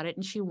 She fought it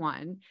and she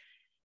won.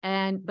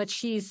 But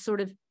she's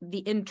sort of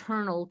the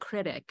internal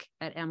critic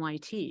at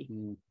MIT.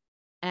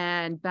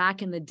 And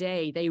back in the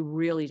day, they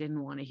really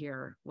didn't want to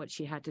hear what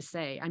she had to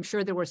say. I'm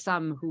sure there were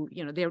some who,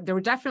 you know, there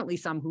were definitely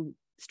some who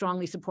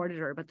strongly supported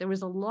her, but there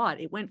was a lot.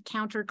 It went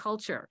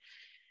counterculture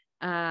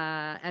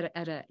at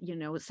a, you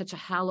know, such a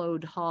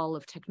hallowed hall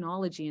of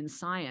technology and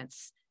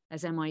science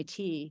as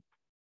MIT.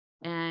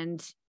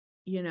 And,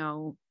 you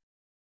know,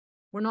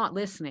 we're not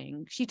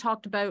listening. She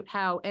talked about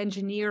how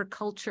engineer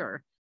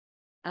culture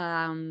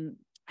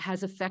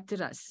has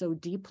affected us so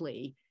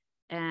deeply.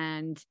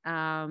 And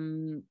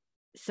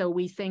so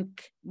we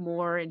think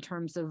more in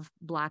terms of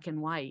black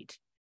and white,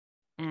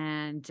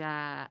 and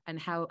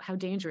how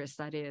dangerous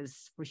that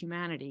is for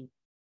humanity.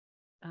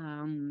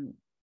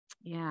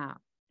 Yeah,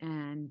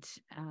 and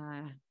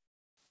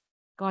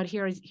God,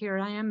 here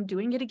I am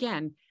doing it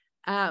again.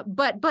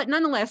 But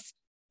nonetheless,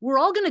 we're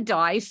all going to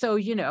die. So,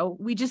 you know,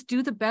 we just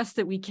do the best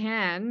that we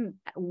can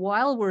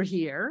while we're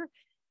here,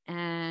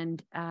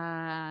 and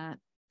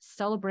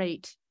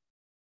celebrate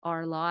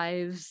our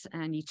lives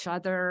and each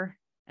other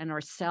and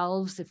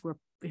ourselves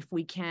if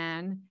we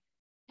can,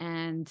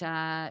 and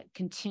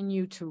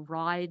continue to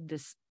ride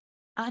this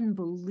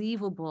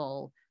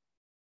unbelievable,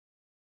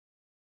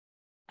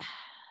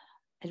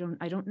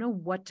 I don't know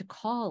what to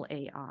call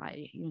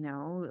AI, you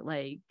know,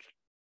 like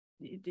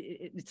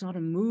it's not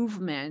a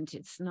movement.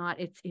 It's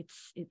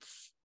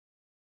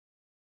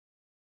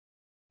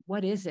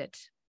what is it?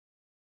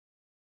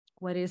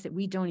 What is it?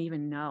 We don't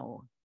even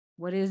know.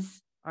 What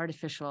is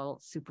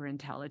artificial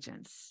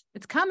superintelligence?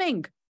 It's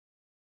coming.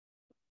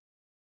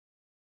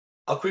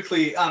 I'll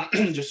quickly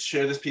just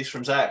share this piece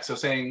from Zach. So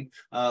saying,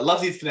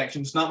 love these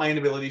connections, not my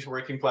inability to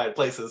work in quiet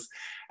places.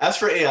 As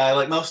for AI,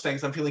 like most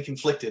things, I'm feeling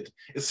conflicted.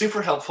 It's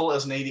super helpful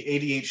as an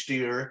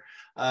ADHDer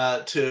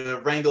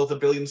to wrangle the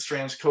billion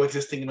strands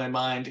coexisting in my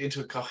mind into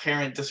a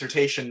coherent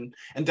dissertation,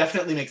 and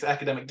definitely makes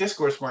academic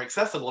discourse more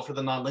accessible for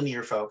the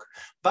nonlinear folk.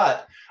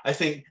 But I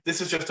think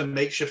this is just a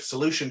makeshift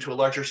solution to a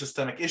larger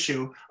systemic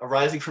issue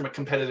arising from a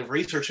competitive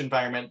research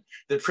environment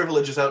that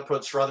privileges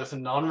outputs rather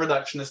than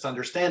non-reductionist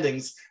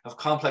understandings of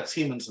complex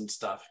humans and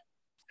stuff.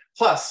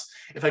 Plus,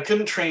 if I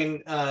couldn't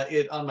train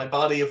it on my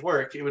body of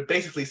work, it would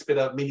basically spit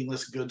out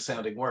meaningless,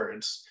 good-sounding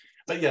words.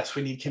 But yes,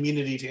 we need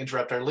community to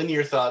interrupt our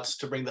linear thoughts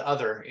to bring the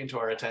other into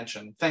our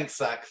attention. Thanks,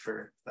 Zach,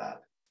 for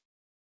that.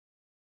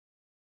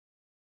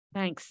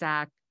 Thanks,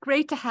 Zach.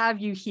 Great to have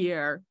you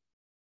here.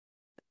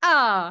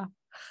 Ah.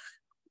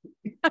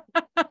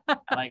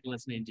 I like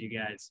listening to you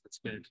guys. It's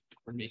good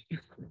for me.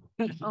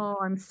 Oh,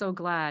 I'm so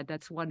glad.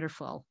 That's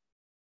wonderful.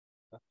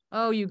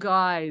 Oh, you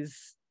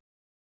guys.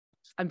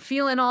 I'm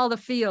feeling all the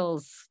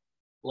feels.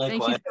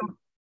 Likewise. Thank you.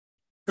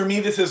 For me,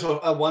 this is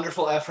a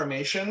wonderful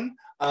affirmation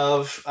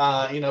of,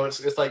 you know,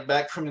 it's like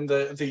back from in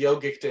the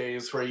yogic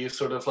days where you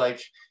sort of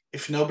like,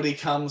 if nobody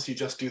comes, you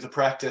just do the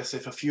practice.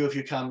 If a few of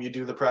you come, you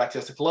do the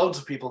practice. If loads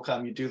of people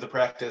come, you do the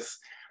practice.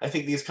 I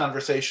think these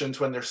conversations,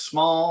 when they're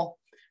small,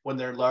 when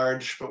they're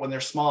large, but when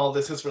they're small,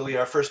 this is really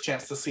our first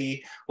chance to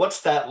see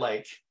what's that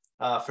like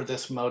for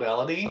this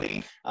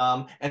modality.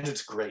 And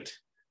it's great.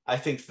 I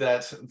think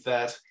that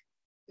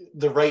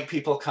the right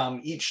people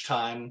come each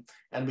time,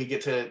 and we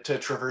get to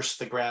traverse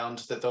the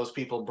ground that those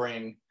people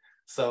bring.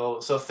 So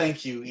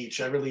thank you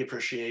each. I really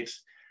appreciate.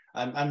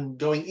 I'm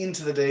going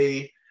into the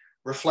day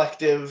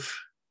reflective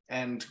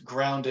and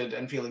grounded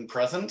and feeling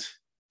present.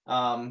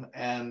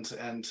 And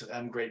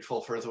I'm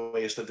grateful for the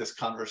ways that this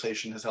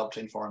conversation has helped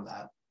inform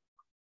that.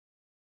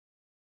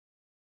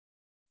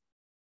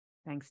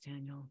 Thanks,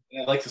 Daniel.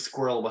 I like the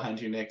squirrel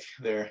behind you, Nick,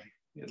 there.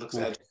 It looks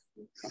agitated.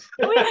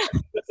 Oh, yeah.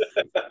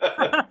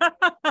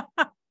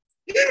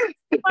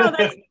 Oh,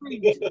 that's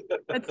sweet.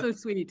 That's so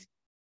sweet.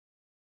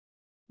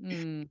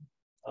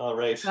 All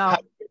right. Well, have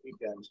a great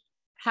weekend.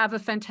 Have a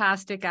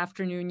fantastic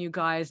afternoon, you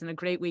guys, and a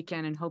great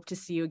weekend, and hope to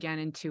see you again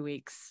in 2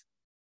 weeks.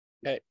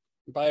 Okay.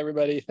 Bye,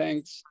 everybody.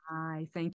 Thanks. Bye. Thank you.